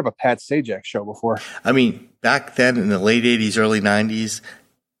never heard of a Pat Sajak show before. I mean, back then in the late 80s, early 90s,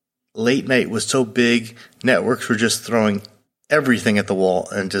 late night was so big, networks were just throwing everything at the wall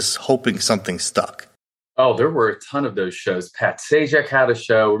and just hoping something stuck. Oh, there were a ton of those shows. Pat Sajak had a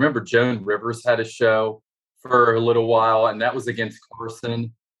show. Remember Joan Rivers had a show for a little while, and that was against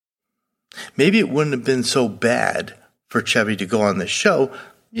Carson. Maybe it wouldn't have been so bad for Chevy to go on this show.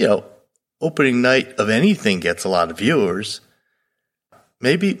 Opening night of anything gets a lot of viewers.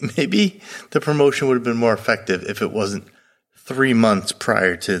 Maybe the promotion would have been more effective if it wasn't 3 months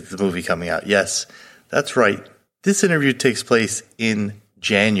prior to the movie coming out. Yes, that's right. This interview takes place in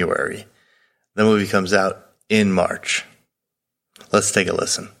January. The movie comes out in March. Let's take a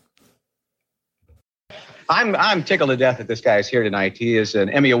listen. I'm tickled to death that this guy is here tonight. He is an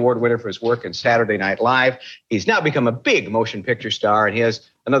Emmy Award winner for his work in Saturday Night Live. He's now become a big motion picture star, and he has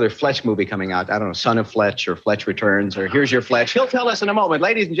another Fletch movie coming out. I don't know, Son of Fletch or Fletch Returns or Here's Your Fletch. He'll tell us in a moment.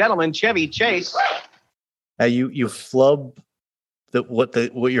 Ladies and gentlemen, Chevy Chase. You flub what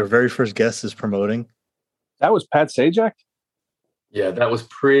your very first guest is promoting? That was Pat Sajak? Yeah, that was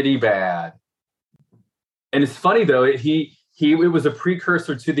pretty bad. And it's funny though, it was a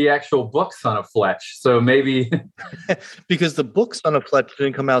precursor to the actual book Son of Fletch. So maybe because the book Son of Fletch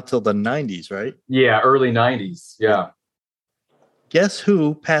didn't come out till the 90s, right? Yeah, early 90s. Yeah. Guess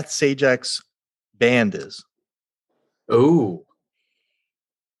who Pat Sajak's band is? Oh.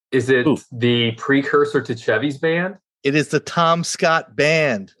 Is it the precursor to Chevy's band? It is the Tom Scott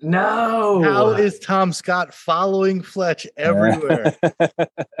Band. No. How is Tom Scott following Fletch everywhere?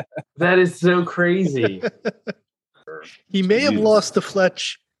 That is so crazy. He may have lost the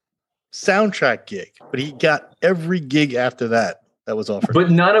Fletch soundtrack gig, but he got every gig after that was offered.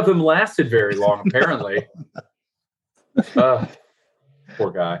 But none of them lasted very long, apparently.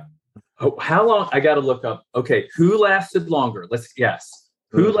 Poor guy. Oh, how long? I got to look up. Okay, who lasted longer? Let's guess.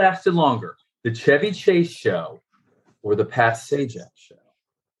 Who lasted longer? The Chevy Chase show or the Pat Sajak show?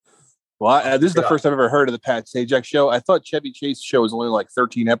 Well, this is the first I've ever heard of the Pat Sajak show. I thought Chevy Chase show was only like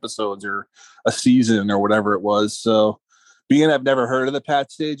 13 episodes or a season or whatever it was. So being I've never heard of the Pat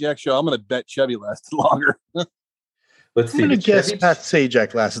Sajak show, I'm going to bet Chevy lasted longer. Let's see. I'm going to guess Pat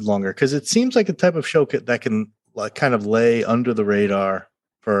Sajak lasted longer because it seems like a type of show that can like kind of lay under the radar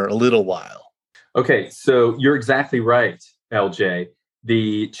for a little while. Okay, so you're exactly right, LJ.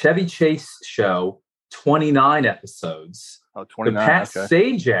 The Chevy Chase show 29 episodes. Oh, 29. The Pat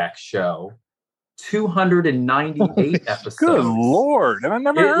Sajak Show, 298 episodes. Good Lord. And I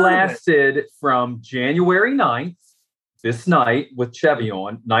never heard It lasted from January 9th, this night with Chevy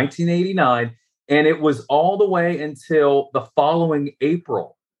on, 1989, and it was all the way until the following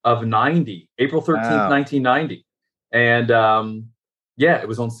April of 90, April 13th, 1990. And it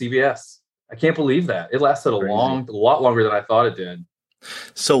was on CBS. I can't believe that. It lasted a lot longer than I thought it did.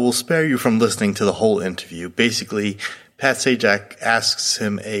 So we'll spare you from listening to the whole interview. Basically, Pat Sajak asks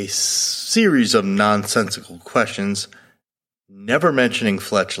him a series of nonsensical questions, never mentioning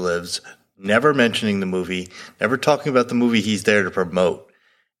Fletch Lives, never mentioning the movie, never talking about the movie he's there to promote.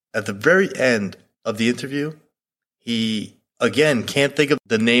 At the very end of the interview, he, again, can't think of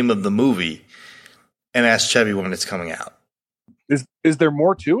the name of the movie and asks Chevy when it's coming out. Is there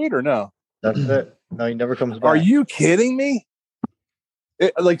more to it or no? That's it. No, he never comes back. Are you kidding me?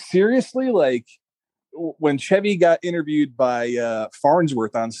 Seriously, when Chevy got interviewed by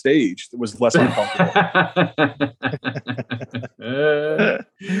Farnsworth on stage, it was less uncomfortable.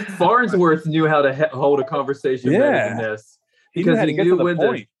 Farnsworth knew how to hold a conversation better than this. He knew how to get to the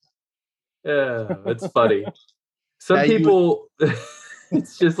point. It's funny. Some people,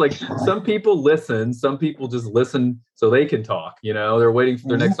 it's just like some people listen. Some people just listen so they can talk. They're waiting for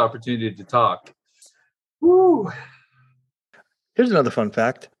their next opportunity to talk. Woo. Here's another fun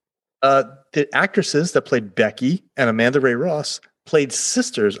fact. The actresses that played Becky and Amanda Ray Ross played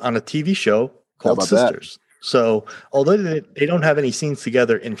sisters on a TV show called Sisters. That? So although they don't have any scenes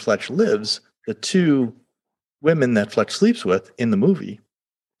together in Fletch Lives, the two women that Fletch sleeps with in the movie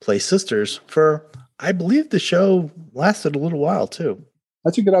play sisters for, I believe the show lasted a little while too.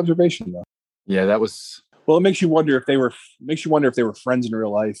 That's a good observation though. Yeah, that was... Well, it makes you wonder if they were friends in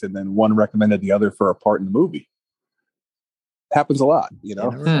real life and then one recommended the other for a part in the movie. Happens a lot,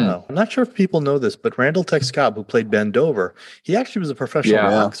 I'm not sure if people know this, but Randall Tex Cobb, who played Ben Dover, he actually was a professional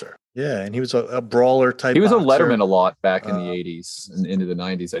boxer. Yeah, and he was a brawler type. He was boxer. on Letterman a lot back in the 80s and into the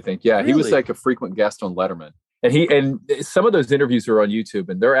 90s, I think. Yeah, really? He was like a frequent guest on Letterman. And some of those interviews are on YouTube,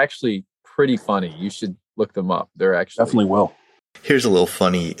 and they're actually pretty funny. You should look them up. They're actually definitely will. Here's a little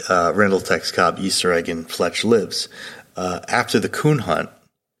funny Randall Tex Cobb Easter egg in Fletch Lives. After the coon hunt,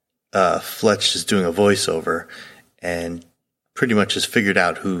 Fletch is doing a voiceover, and pretty much has figured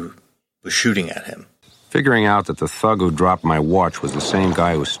out who was shooting at him. Figuring out that the thug who dropped my watch was the same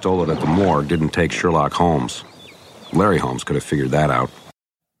guy who stole it at the morgue didn't take Sherlock Holmes. Larry Holmes could have figured that out.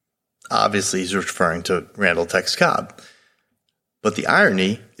 Obviously, he's referring to Randall Tex Cobb. But the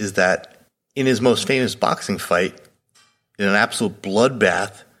irony is that in his most famous boxing fight, in an absolute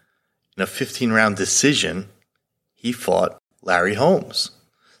bloodbath, in a 15-round decision, he fought Larry Holmes.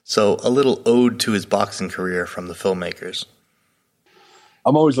 So a little ode to his boxing career from the filmmakers.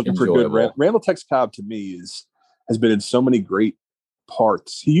 I'm always looking for good. Randall Tex Cobb to me has been in so many great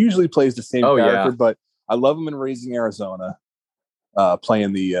parts. He usually plays the same character, but I love him in Raising Arizona,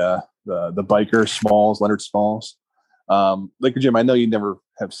 playing the biker Smalls, Leonard Smalls. Laker Jim, I know you never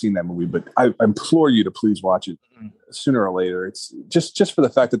have seen that movie, but I implore you to please watch it sooner or later. It's just for the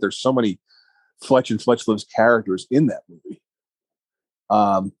fact that there's so many Fletch and Fletch Lives characters in that movie.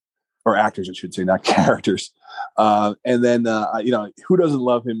 Or actors, I should say, not characters. And then, who doesn't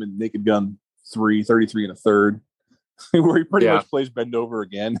love him in Naked Gun 3, 33 and a third, where he pretty much plays Bend Over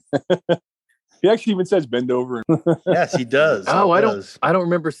again. He actually even says Bend Over. Yes, he does. Oh, I don't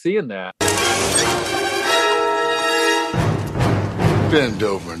remember seeing that. Bend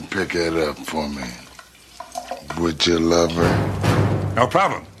over and pick it up for me. Would you love her? No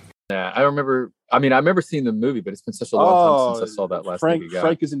problem. Yeah, I remember seeing the movie, but it's been such a long time since I saw that last movie.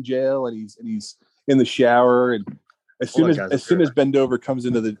 Frank is in jail and he's in the shower, and as soon as Bend Over comes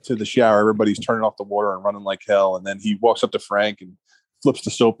into the shower, everybody's turning off the water and running like hell, and then he walks up to Frank and flips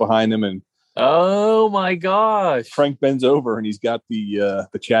the soap behind him, and oh my gosh, Frank bends over and he's got the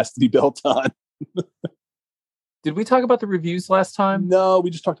chastity belt on. Did we talk about the reviews last time? No, we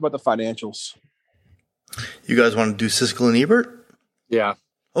just talked about the financials. You guys want to do Siskel and Ebert? Yeah.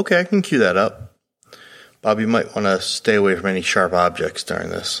 Okay, I can cue that up. Bob, you might want to stay away from any sharp objects during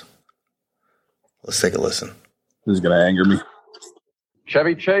this. Let's take a listen. This is going to anger me.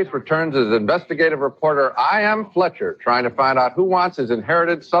 Chevy Chase returns as investigative reporter I.M. Fletcher, trying to find out who wants his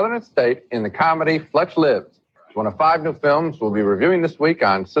inherited southern estate in the comedy Fletch Lives. It's one of 5 new films we'll be reviewing this week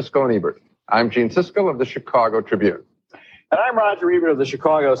on Siskel and Ebert. I'm Gene Siskel of the Chicago Tribune. And I'm Roger Ebert of the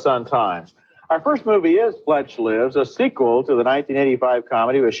Chicago Sun-Times. Our first movie is Fletch Lives, a sequel to the 1985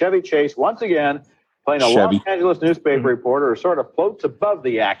 comedy with Chevy Chase once again playing a Los Angeles newspaper reporter who sort of floats above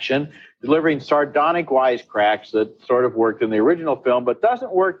the action, delivering sardonic wisecracks that sort of worked in the original film, but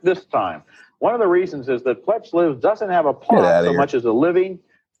doesn't work this time. One of the reasons is that Fletch Lives doesn't have a plot so much as a living,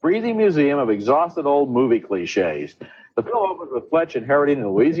 breathing museum of exhausted old movie cliches. The film opens with Fletch inheriting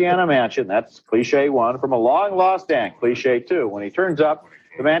a Louisiana mansion. That's cliche 1 from a long-lost aunt, cliche 2. When he turns up,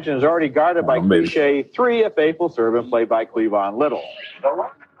 the mansion is already guarded by cliche 3, a faithful servant played by Cleavon Little.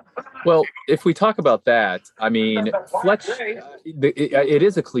 Well, if we talk about that, I mean, Fletch, it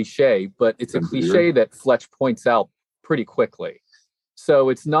is a cliche, but it's a cliche that Fletch points out pretty quickly. So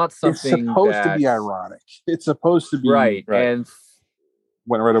it's not something It's supposed to be ironic. It's supposed to be right. And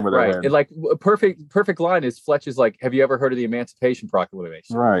went right over their head. And like a perfect line is Fletch is like, have you ever heard of the Emancipation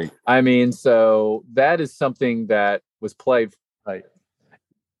Proclamation? Right. I mean, so that is something that was played. Right.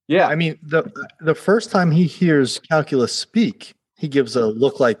 Yeah. I mean, the first time he hears Calculus speak, he gives a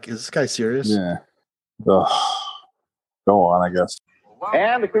look like, is this guy serious? Yeah. Ugh. Go on, I guess.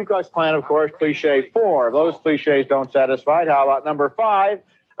 And the Ku Klux Klan, of course, cliche 4. If those cliches don't satisfy, how about number 5?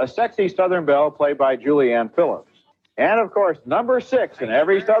 A sexy Southern belle played by Julianne Phillips. And, of course, number 6 in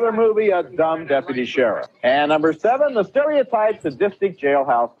every Southern movie, a dumb deputy sheriff. And number 7, the stereotype sadistic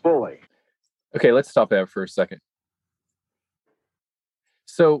jailhouse bully. Okay, let's stop there for a second.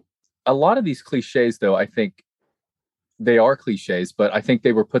 So a lot of these cliches, though, I think they are cliches, but I think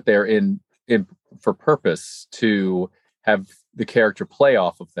they were put there in for purpose to have the character play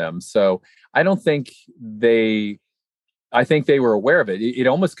off of them. So I don't think I think they were aware of it. It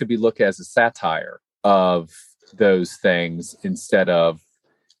almost could be looked as a satire of those things instead of,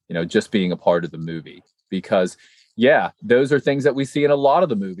 just being a part of the movie. Because, yeah, those are things that we see in a lot of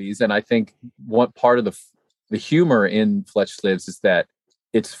the movies. And I think one part of the humor in Fletch Lives is that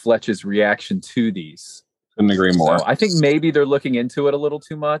it's Fletch's reaction to these. Couldn't agree more. So I think maybe they're looking into it a little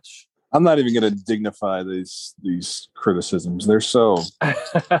too much. I'm not even going to dignify these criticisms. They're so.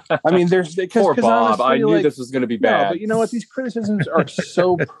 I mean, there's poor Bob. I knew this was going to be bad. No, but you know what? These criticisms are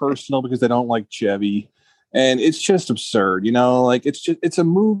so personal because they don't like Chevy, and it's just absurd. Like it's a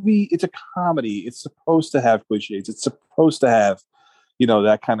movie. It's a comedy. It's supposed to have cliches. It's supposed to have,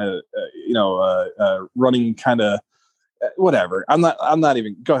 that kind of, running kind of, whatever. I'm not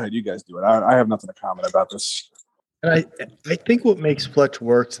even. Go ahead, you guys do it. I have nothing to comment about this. And I think what makes Fletch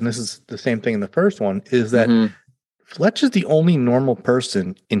works, and this is the same thing in the first one, is that Fletch is the only normal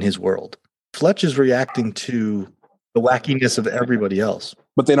person in his world. Fletch is reacting to the wackiness of everybody else.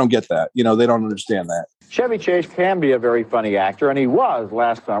 But they don't get that. They don't understand that. Chevy Chase can be a very funny actor, and he was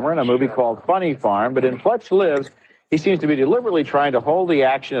last summer in a movie called Funny Farm. But in Fletch Lives, he seems to be deliberately trying to hold the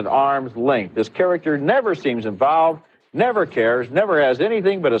action at arm's length. This character never seems involved, never cares, never has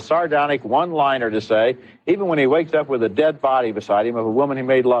anything but a sardonic one-liner to say, even when he wakes up with a dead body beside him of a woman he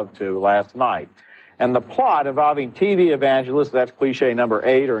made love to last night. And the plot involving TV evangelists, that's cliche number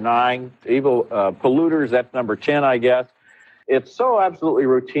 8 or 9, evil polluters, that's number 10, I guess. It's so absolutely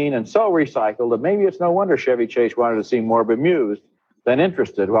routine and so recycled that maybe it's no wonder Chevy Chase wanted to seem more bemused than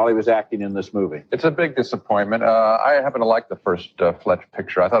interested while he was acting in this movie. It's a big disappointment. I happen to like the first Fletch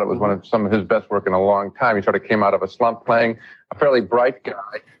picture. I thought it was some of his best work in a long time. He sort of came out of a slump playing a fairly bright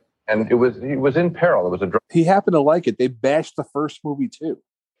guy, and he was in peril. He happened to like it. They bashed the first movie too.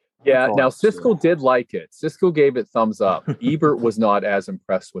 Yeah, now Siskel did like it. Siskel gave it thumbs up. Ebert was not as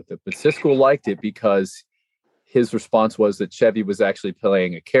impressed with it, but Siskel liked it because his response was that Chevy was actually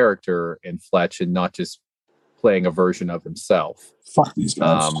playing a character in Fletch and not just playing a version of himself. Fuck these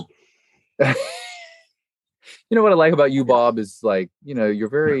guys. You know what I like about you, Bob, is like, you're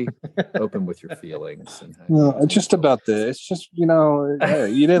very open with your feelings. And no, just about this. Just, hey,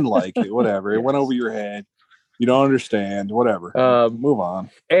 you didn't like it, whatever. It went over your head. You don't understand, whatever. Move on.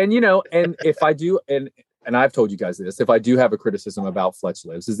 And, and if I do, and I've told you guys this, if I do have a criticism about Fletch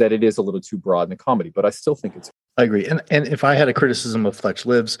Lives, is that it is a little too broad in the comedy, but I still think I agree. And if I had a criticism of Fletch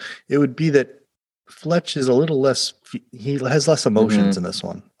Lives, it would be that Fletch is a little less, he has less emotions in this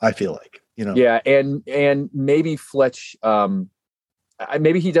one, I feel like, Yeah. And maybe Fletch,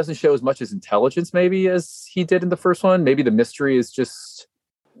 maybe he doesn't show as much as intelligence maybe as he did in the first one. Maybe the mystery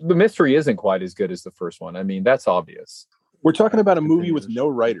isn't quite as good as the first one. I mean, that's obvious. We're talking about a movie with no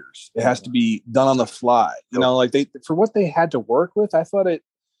writers. It has to be done on the fly. Like for what they had to work with, I thought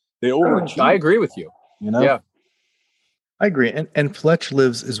they overachieved. I agree with you. Yeah. I agree. And Fletch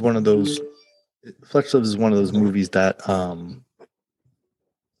Lives is one of those movies that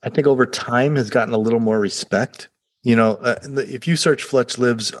I think over time has gotten a little more respect. If you search Fletch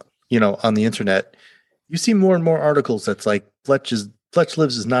Lives, on the internet, you see more and more articles that's like Fletch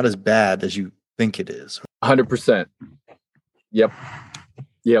Lives is not as bad as you think it is. 100%. Yep.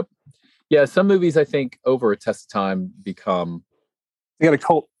 Yeah, some movies I think over a test of time become they got a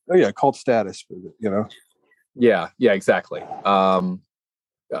cult status for it, Yeah, exactly.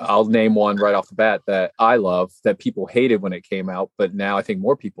 I'll name one right off the bat that I love that people hated when it came out, but now I think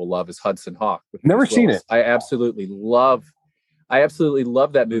more people love is Hudson Hawk. Never seen it. I absolutely love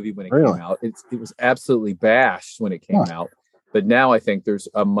that movie when it came out. It was absolutely bashed when it came out, but now I think there's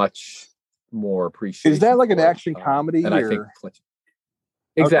a much more appreciation. Is that like an action comedy? And I think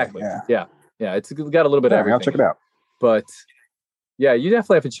exactly. Okay, yeah. It's got a little bit of everything. I'll check it out. But yeah, you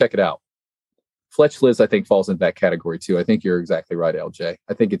definitely have to check it out. Fletch Lives, I think, falls into that category too. I think you're exactly right, LJ.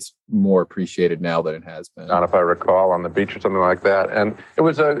 I think it's more appreciated now than it has been. Not if I recall, on the beach or something like that. And it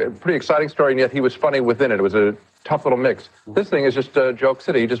was a pretty exciting story, and yet he was funny within it. It was a tough little mix. This thing is just Joke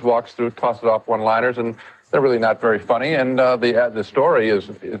City. He just walks through, tosses off one-liners, and they're really not very funny. And the story is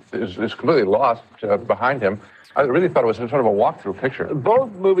completely lost behind him. I really thought it was sort of a walkthrough picture.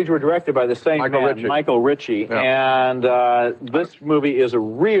 Both movies were directed by the same man, Michael Ritchie, and this movie is a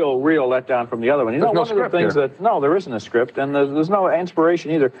real letdown from the other one. You know, no one of the things there isn't a script, and there's no inspiration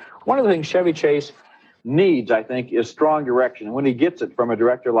either. One of the things Chevy Chase needs, I think, is strong direction. And when he gets it from a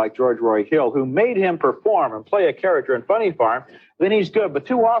director like George Roy Hill, who made him perform and play a character in Funny Farm, then he's good. But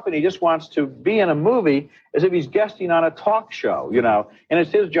too often he just wants to be in a movie as if he's guesting on a talk show, you know. And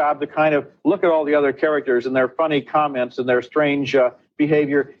it's his job to kind of look at all the other characters and their funny comments and their strange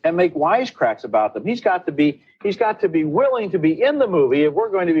behavior and make wisecracks about them. He's got to be willing to be in the movie if we're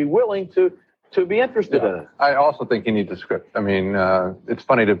going to be willing to be interested in it. I also think he needs a script. I mean, it's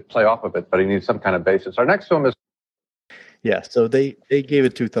funny to play off of it, but he needs some kind of basis. Our next film is... Yeah, so they gave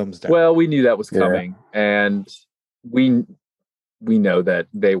it 2 thumbs down. Well, we knew that was coming, and we know that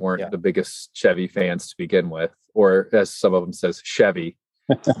they weren't the biggest Chevy fans to begin with, or as some of them says, Chevy.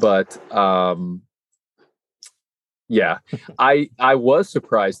 But I was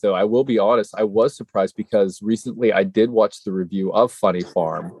surprised, though. I will be honest. I was surprised because recently I did watch the review of Funny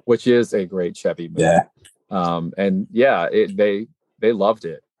Farm, which is a great Chevy movie. They loved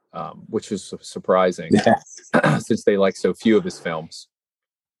it, which was surprising since they like so few of his films.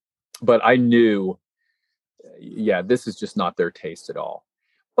 But I knew, this is just not their taste at all.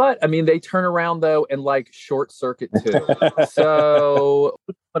 But I mean, they turn around though and like Short Circuit too. So,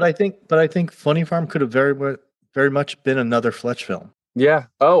 but I think Funny Farm could have very much been another Fletch film. Yeah.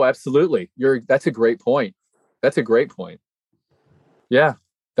 Oh, absolutely. That's a great point. Yeah.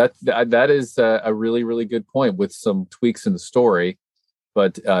 That is a really, really good point with some tweaks in the story,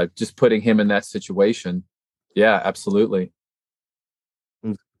 but just putting him in that situation. Yeah, absolutely.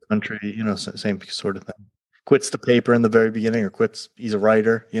 Country, you know, same sort of thing. Quits the paper in the very beginning, or he's a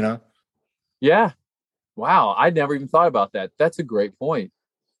writer, you know? Yeah. Wow. I never even thought about that. That's a great point.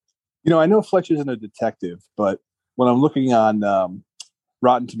 You know, I know Fletch isn't a detective, but when I'm looking on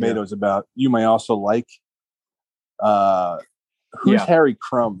Rotten Tomatoes about You May Also Like, Who's Harry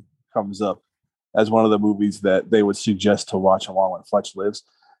Crumb comes up as one of the movies that they would suggest to watch along with Fletch Lives.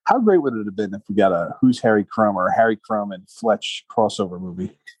 How great would it have been if we got a Who's Harry Crumb or Harry Crumb and Fletch crossover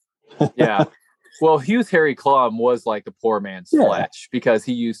movie? Yeah. Well, Hughes Harry Crumb was like the poor man's Fletch because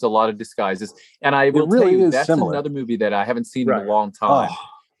he used a lot of disguises. And I will tell you, that's another movie that I haven't seen in a long time. Oh.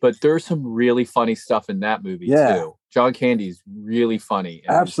 But there's some really funny stuff in that movie too. John Candy's really funny.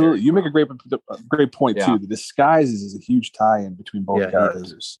 Absolutely. You make a great point too. The disguises is a huge tie-in between both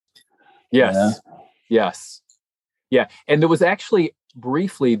characters. Yes. Yes. Yeah. And there was actually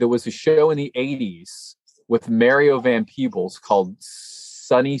there was a show in the 80s with Mario Van Peebles called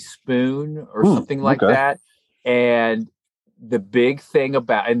Sunny Spoon or something like that. And the big thing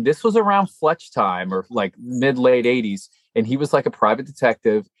and this was around Fletch time or like mid-late 80s. And he was like a private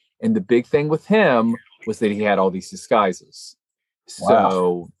detective. And the big thing with him was that he had all these disguises.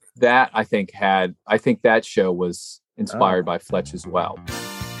 So that I think that show was inspired by Fletch as well.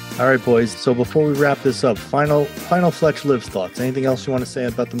 All right, boys. So before we wrap this up, final Fletch Lives thoughts. Anything else you want to say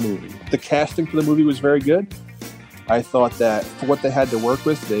about the movie? The casting for the movie was very good. I thought that for what they had to work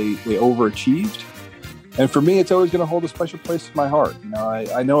with, they overachieved. And for me, it's always going to hold a special place in my heart. You know,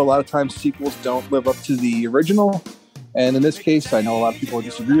 I know a lot of times sequels don't live up to the original. And in this case, I know a lot of people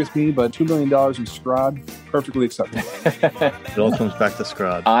disagree with me, but $2 million in Scrod, perfectly acceptable. It all comes back to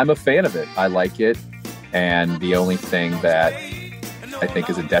Scrod. I'm a fan of it. I like it. And the only thing that I think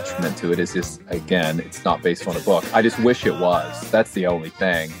is a detriment to it is just, again, it's not based on a book. I just wish it was. That's the only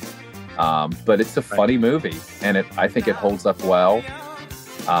thing. But it's a funny movie, and I think it holds up well,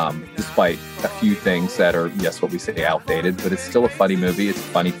 despite a few things that are, yes, what we say, outdated, but it's still a funny movie. It's a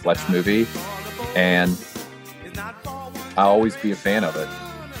funny Fletch movie, and I'll always be a fan of it.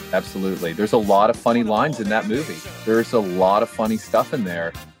 Absolutely. There's a lot of funny lines in that movie. There's a lot of funny stuff in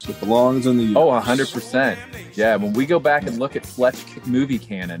there. It belongs in the... Oh, 100%. Yeah, when we go back and look at Fletch movie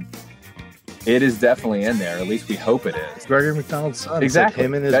canon, It is definitely in there. At least we hope it is. Gregory McDonald's son. Exactly.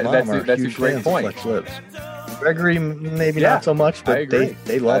 Him and his mom are that's huge a great fans point. of Fletch Lives. Gregory, maybe not so much, but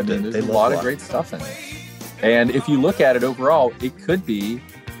they loved it. There's They a loved lot of great stuff in it. And if you look at it overall, it could be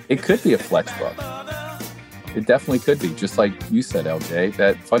a Fletch book. It definitely could be, just like you said, LJ.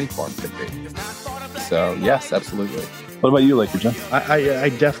 That Funny Farm could be. So yes, absolutely. What about you, Laker John? I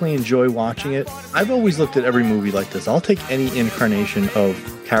definitely enjoy watching it. I've always looked at every movie like this. I'll take any incarnation of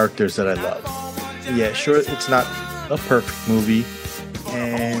characters that I love. Yeah, sure, it's not a perfect movie,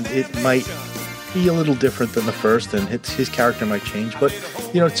 and it might be a little different than the first, and his character might change. But,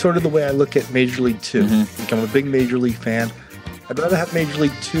 it's sort of the way I look at Major League 2. Like, I'm a big Major League fan. I'd rather have Major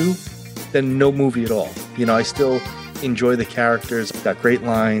League 2 than no movie at all. I still enjoy the characters. I've got great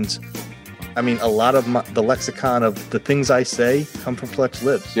lines. I mean, a lot of the lexicon of the things I say come from Fletch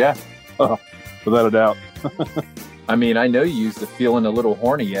Lives. Yeah. Oh, without a doubt. I mean, I know you use the feeling a little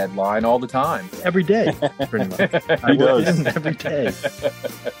horny Ed line all the time. Every day, pretty much. I work in every day.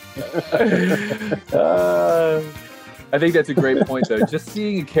 I think that's a great point, though. Just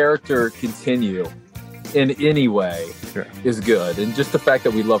seeing a character continue in any way is good. And just the fact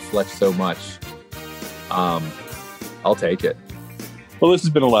that we love Fletch so much, I'll take it. Well, this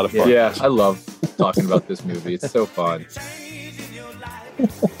has been a lot of fun. Yeah, I love talking about this movie. It's so fun.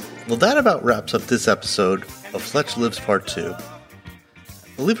 Well, that about wraps up this episode of Fletch Lives Part 2.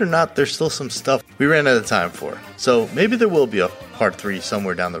 Believe it or not, there's still some stuff we ran out of time for. So maybe there will be a Part 3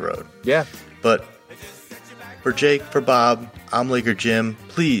 somewhere down the road. Yeah. But for Jake, for Bob, I'm Laker Jim.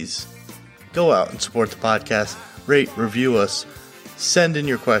 Please go out and support the podcast. Rate, review us. Send in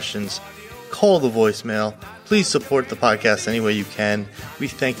your questions. Call the voicemail. Please support the podcast any way you can. We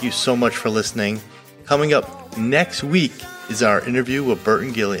thank you so much for listening. Coming up next week is our interview with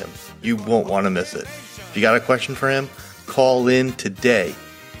Burton Gilliam. You won't want to miss it. If you got a question for him, call in today.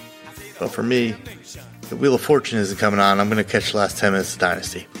 But for me, the Wheel of Fortune isn't coming on. I'm going to catch the last 10 minutes of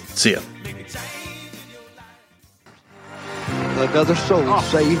Dynasty. See ya. Another soul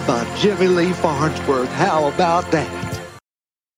saved by Jimmy Lee Farnsworth. How about that?